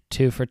 2,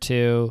 2 for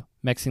 2,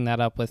 mixing that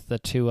up with the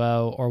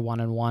 2-0 or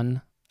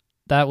 1-1.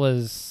 That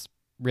was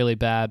really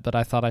bad, but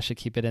I thought I should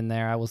keep it in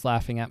there. I was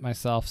laughing at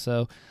myself,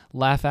 so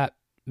laugh at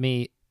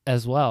me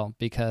as well,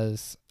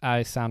 because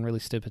I sound really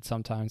stupid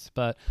sometimes,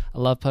 but I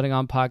love putting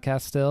on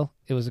podcasts still.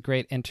 It was a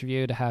great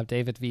interview to have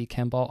David V.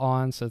 Kimball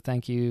on, so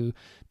thank you,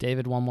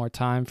 David, one more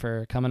time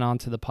for coming on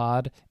to the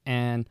pod.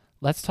 And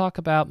let's talk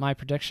about my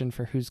prediction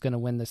for who's going to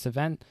win this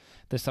event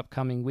this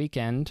upcoming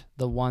weekend,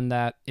 the one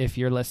that, if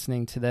you're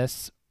listening to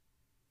this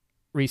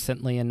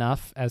recently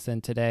enough, as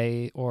in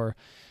today or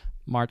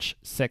March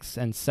 6th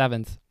and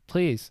 7th,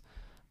 please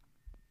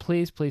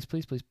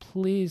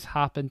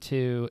hop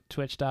into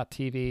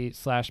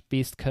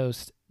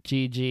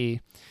twitch.tv/beastcoastgg.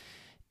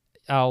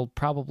 I'll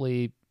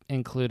probably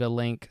include a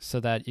link so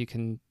that you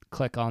can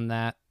click on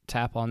that,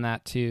 tap on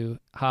that to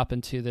hop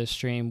into the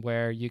stream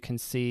where you can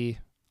see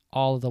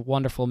all of the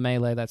wonderful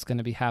Melee that's going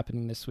to be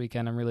happening this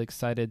weekend. I'm really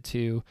excited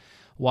to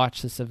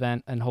watch this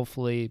event and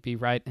hopefully be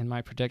right in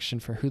my prediction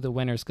for who the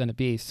winner is going to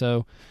be.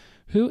 So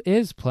who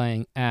is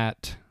playing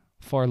at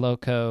Four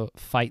Loko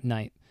Fight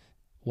Night?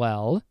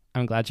 Well,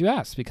 I'm glad you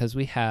asked, because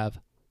we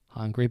have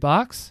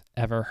Hungrybox.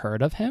 Ever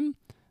heard of him?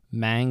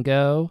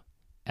 Mango.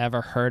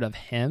 Ever heard of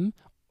him?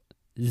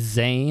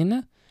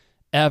 Zane.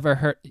 Ever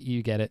heard?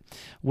 You get it.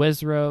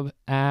 Wizrobe,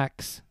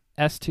 Axe,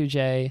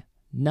 S2J,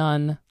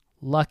 None,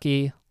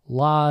 Lucky,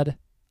 Lod,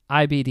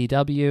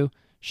 IBDW,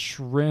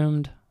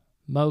 Shroomed,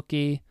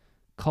 Moki,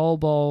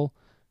 Kolbol,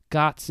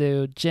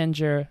 Gatsu,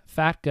 Ginger,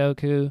 Fat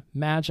Goku,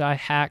 Magi,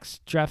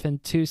 Hacks,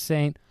 Dreffin,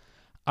 Toussaint.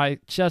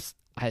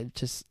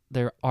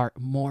 There are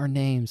more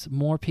names,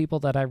 more people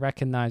that I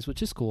recognize,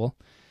 which is cool.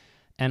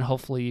 And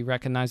hopefully you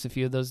recognize a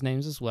few of those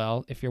names as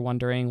well. If you're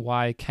wondering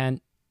why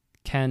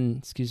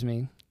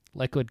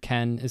Liquid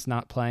Ken is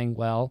not playing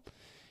well,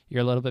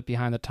 you're a little bit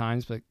behind the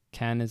times, but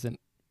Ken isn't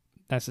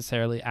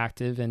necessarily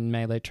active in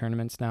Melee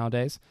tournaments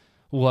nowadays.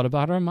 What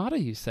about Armada,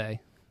 you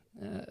say?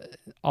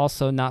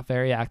 Also not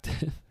very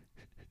active.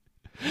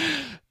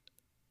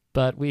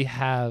 But we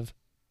have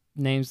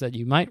names that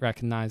you might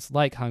recognize,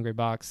 like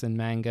Hungrybox and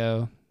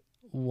Mango,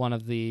 one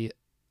of the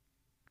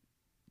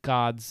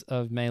gods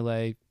of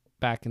Melee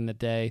back in the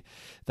day.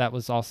 That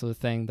was also a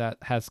thing that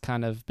has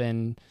kind of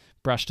been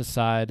brushed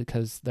aside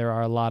because there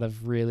are a lot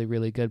of really,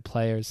 really good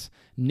players,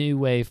 new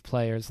wave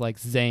players like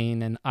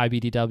Zane and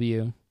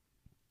IBDW.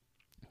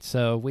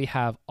 So we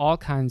have all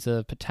kinds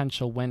of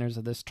potential winners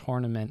of this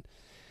tournament.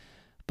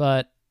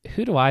 But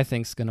who do I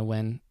think is going to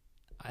win?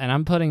 And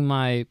I'm putting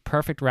my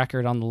perfect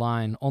record on the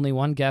line. Only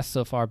one guess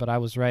so far, but I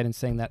was right in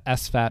saying that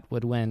SFAT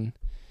would win.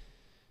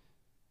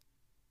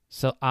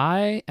 So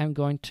I am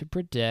going to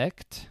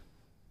predict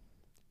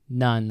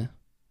None.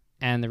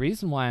 And the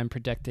reason why I'm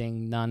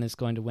predicting None is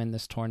going to win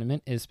this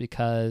tournament is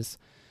because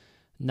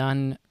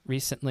None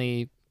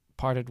recently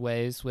parted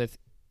ways with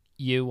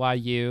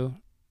UYU.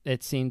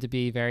 It seemed to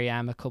be very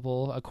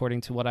amicable,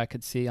 according to what I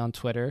could see on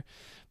Twitter.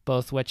 They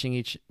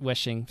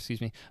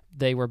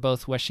were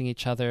both wishing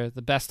each other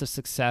the best of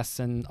success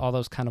and all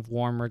those kind of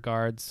warm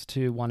regards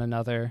to one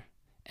another.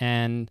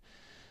 And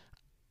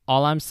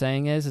all I'm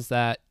saying is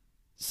that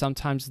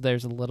sometimes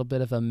there's a little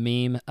bit of a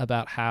meme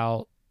about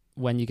how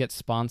when you get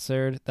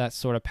sponsored, that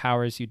sort of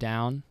powers you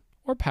down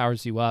or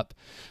powers you up.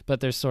 But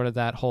there's sort of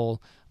that whole,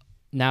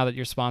 now that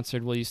you're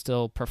sponsored, will you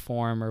still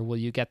perform, or will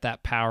you get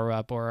that power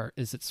up, or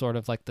is it sort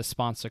of like the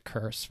sponsor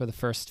curse for the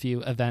first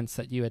few events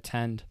that you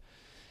attend?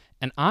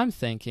 And I'm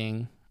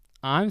thinking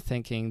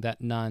that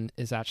None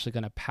is actually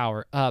going to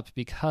power up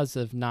because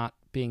of not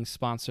being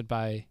sponsored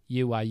by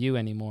UYU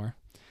anymore.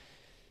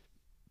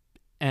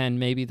 And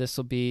maybe this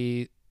will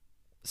be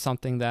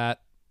something that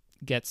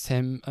gets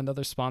him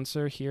another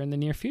sponsor here in the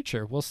near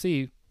future. We'll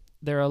see.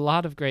 there are a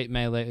lot of great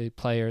Melee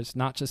players,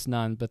 not just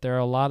none, but there are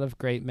a lot of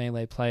great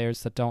Melee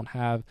players that don't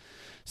have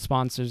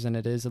sponsors, and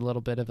it is a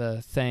little bit of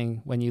a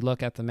thing when you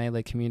look at the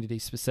Melee community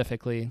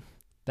specifically,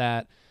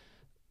 that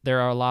there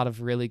are a lot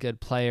of really good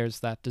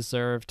players that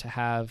deserve to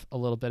have a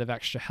little bit of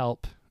extra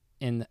help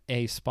in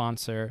a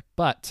sponsor,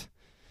 but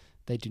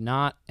they do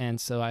not.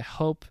 And so I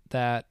hope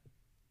that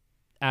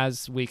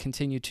as we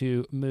continue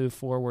to move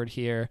forward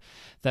here,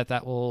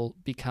 that will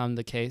become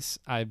the case.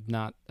 I'm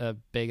not a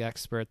big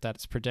expert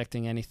that's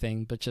predicting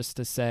anything, but just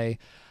to say,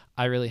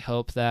 I really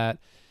hope that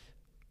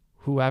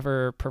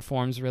whoever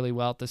performs really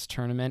well at this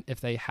tournament, if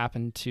they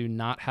happen to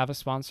not have a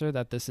sponsor,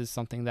 that this is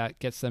something that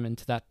gets them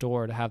into that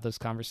door to have those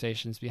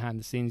conversations behind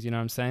the scenes. You know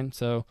what I'm saying?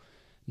 So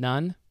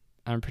none,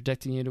 I'm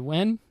predicting you to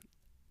win.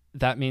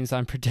 That means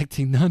I'm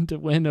predicting none to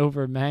win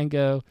over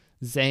Mango,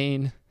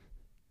 Zane,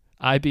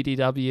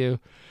 IBDW.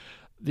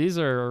 These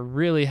are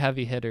really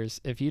heavy hitters.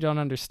 If you don't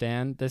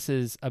understand, this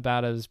is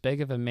about as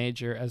big of a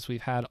major as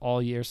we've had all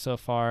year so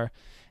far.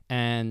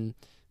 And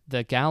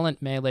the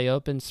Gallant Melee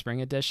Open Spring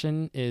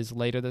Edition is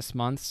later this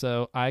month,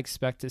 so I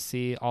expect to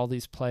see all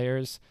these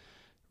players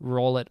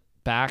roll it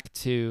back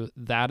to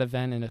that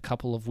event in a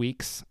couple of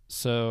weeks.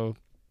 So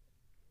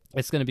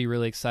it's going to be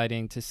really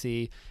exciting to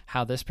see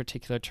how this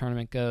particular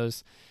tournament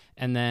goes.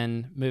 And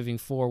then moving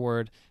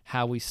forward,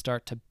 how we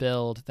start to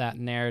build that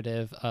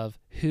narrative of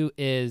who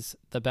is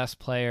the best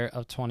player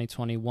of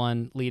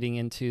 2021 leading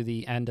into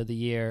the end of the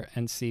year,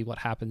 and see what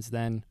happens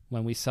then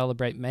when we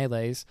celebrate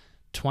Melee's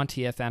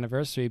 20th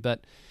anniversary.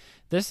 But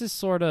this is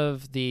sort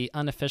of the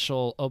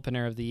unofficial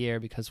opener of the year,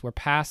 because we're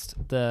past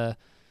the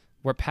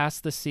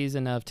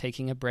season of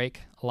taking a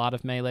break. A lot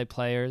of Melee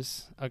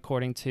players,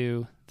 according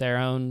to their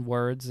own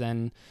words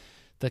and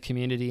the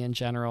community in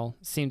general,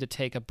 seem to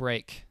take a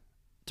break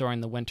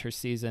during the winter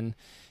season,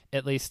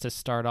 at least to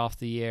start off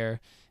the year,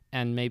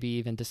 and maybe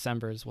even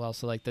December as well.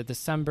 So like the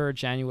December,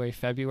 January,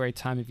 February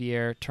time of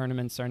year,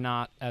 tournaments are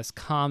not as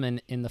common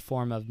in the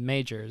form of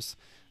majors.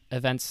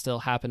 Events still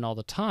happen all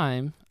the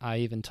time. I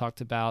even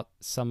talked about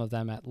some of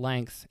them at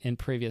length in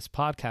previous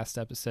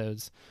podcast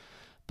episodes.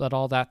 But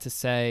all that to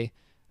say,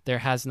 there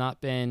has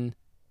not been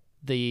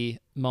the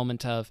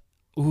moment of,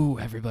 ooh,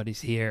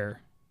 everybody's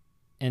here,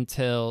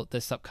 until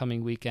this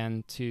upcoming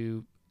weekend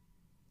to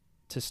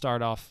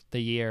start off the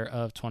year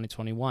of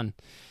 2021.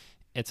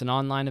 It's an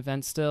online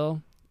event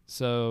still,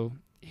 so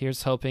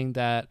here's hoping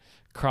that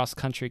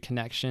cross-country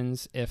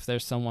connections, if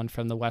there's someone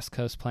from the West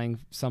Coast playing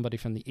somebody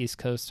from the East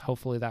Coast,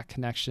 hopefully that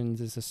connection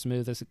is as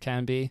smooth as it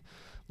can be.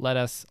 Let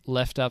us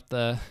lift up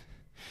the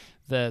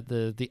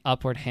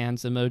upward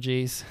hands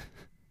emojis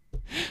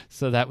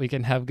so that we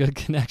can have good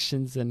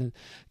connections and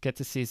get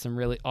to see some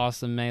really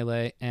awesome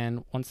Melee.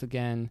 And once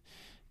again,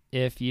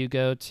 if you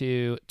go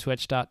to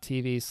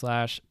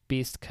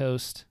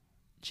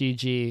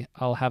twitch.tv/BeastCoastGG,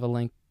 I'll have a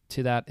link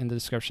to that in the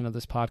description of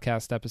this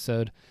podcast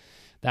episode.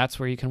 That's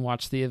where you can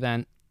watch the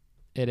event.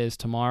 It is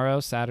tomorrow,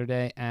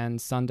 Saturday, and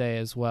Sunday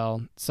as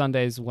well.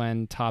 Sunday's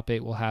when top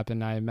 8 will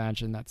happen. I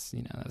imagine that's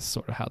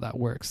sort of how that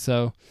works.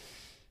 So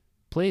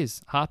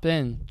please hop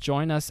in,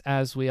 join us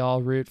as we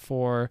all root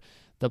for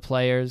the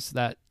players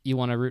that you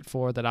want to root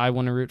for, that I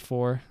want to root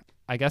for.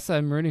 I guess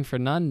I'm rooting for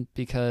none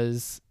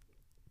because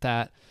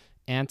that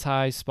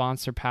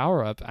anti-sponsor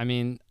power-up. I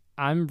mean,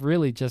 I'm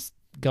really just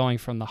going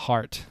from the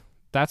heart.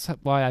 That's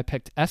why I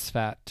picked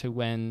SFAT to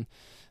win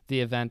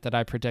the event that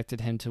I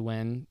predicted him to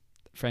win,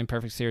 Frame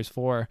Perfect Series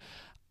 4.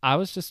 I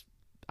was just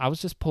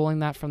pulling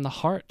that from the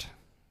heart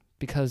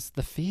because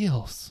the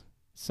feels.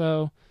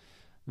 So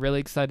really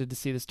excited to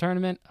see this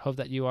tournament. Hope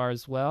that you are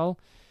as well.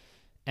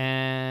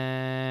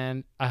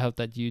 And I hope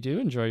that you do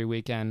enjoy your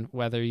weekend,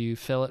 whether you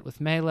fill it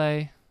with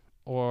Melee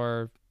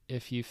or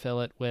if you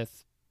fill it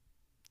with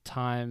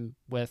time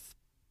with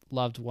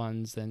loved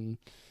ones and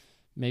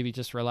maybe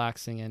just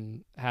relaxing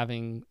and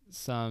having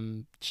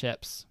some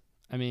chips.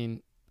 I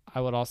mean,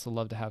 I would also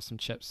love to have some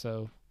chips,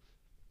 so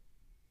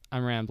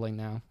I'm rambling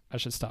now. I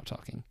should stop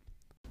talking.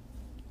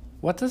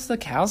 What does the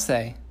cow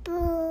say?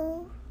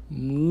 Boo.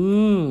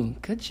 Moo.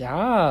 Good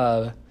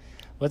job.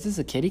 What does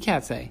the kitty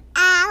cat say?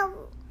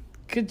 Ow.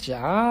 Good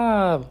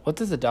job. What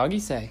does the doggy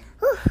say?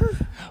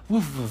 Woof.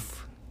 Woof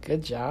woof.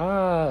 Good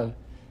job.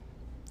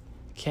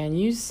 Can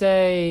you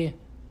say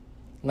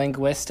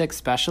linguistic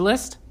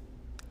specialist?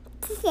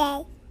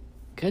 Say.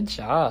 Good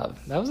job.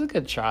 That was a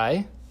good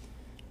try.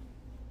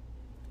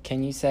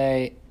 Can you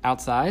say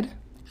outside?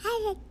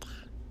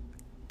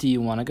 Do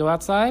you want to go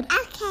outside?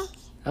 Okay.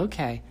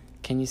 Okay.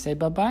 Can you say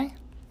bye-bye?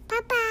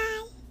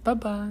 Bye-bye.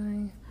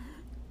 Bye-bye.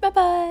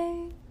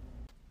 Bye-bye.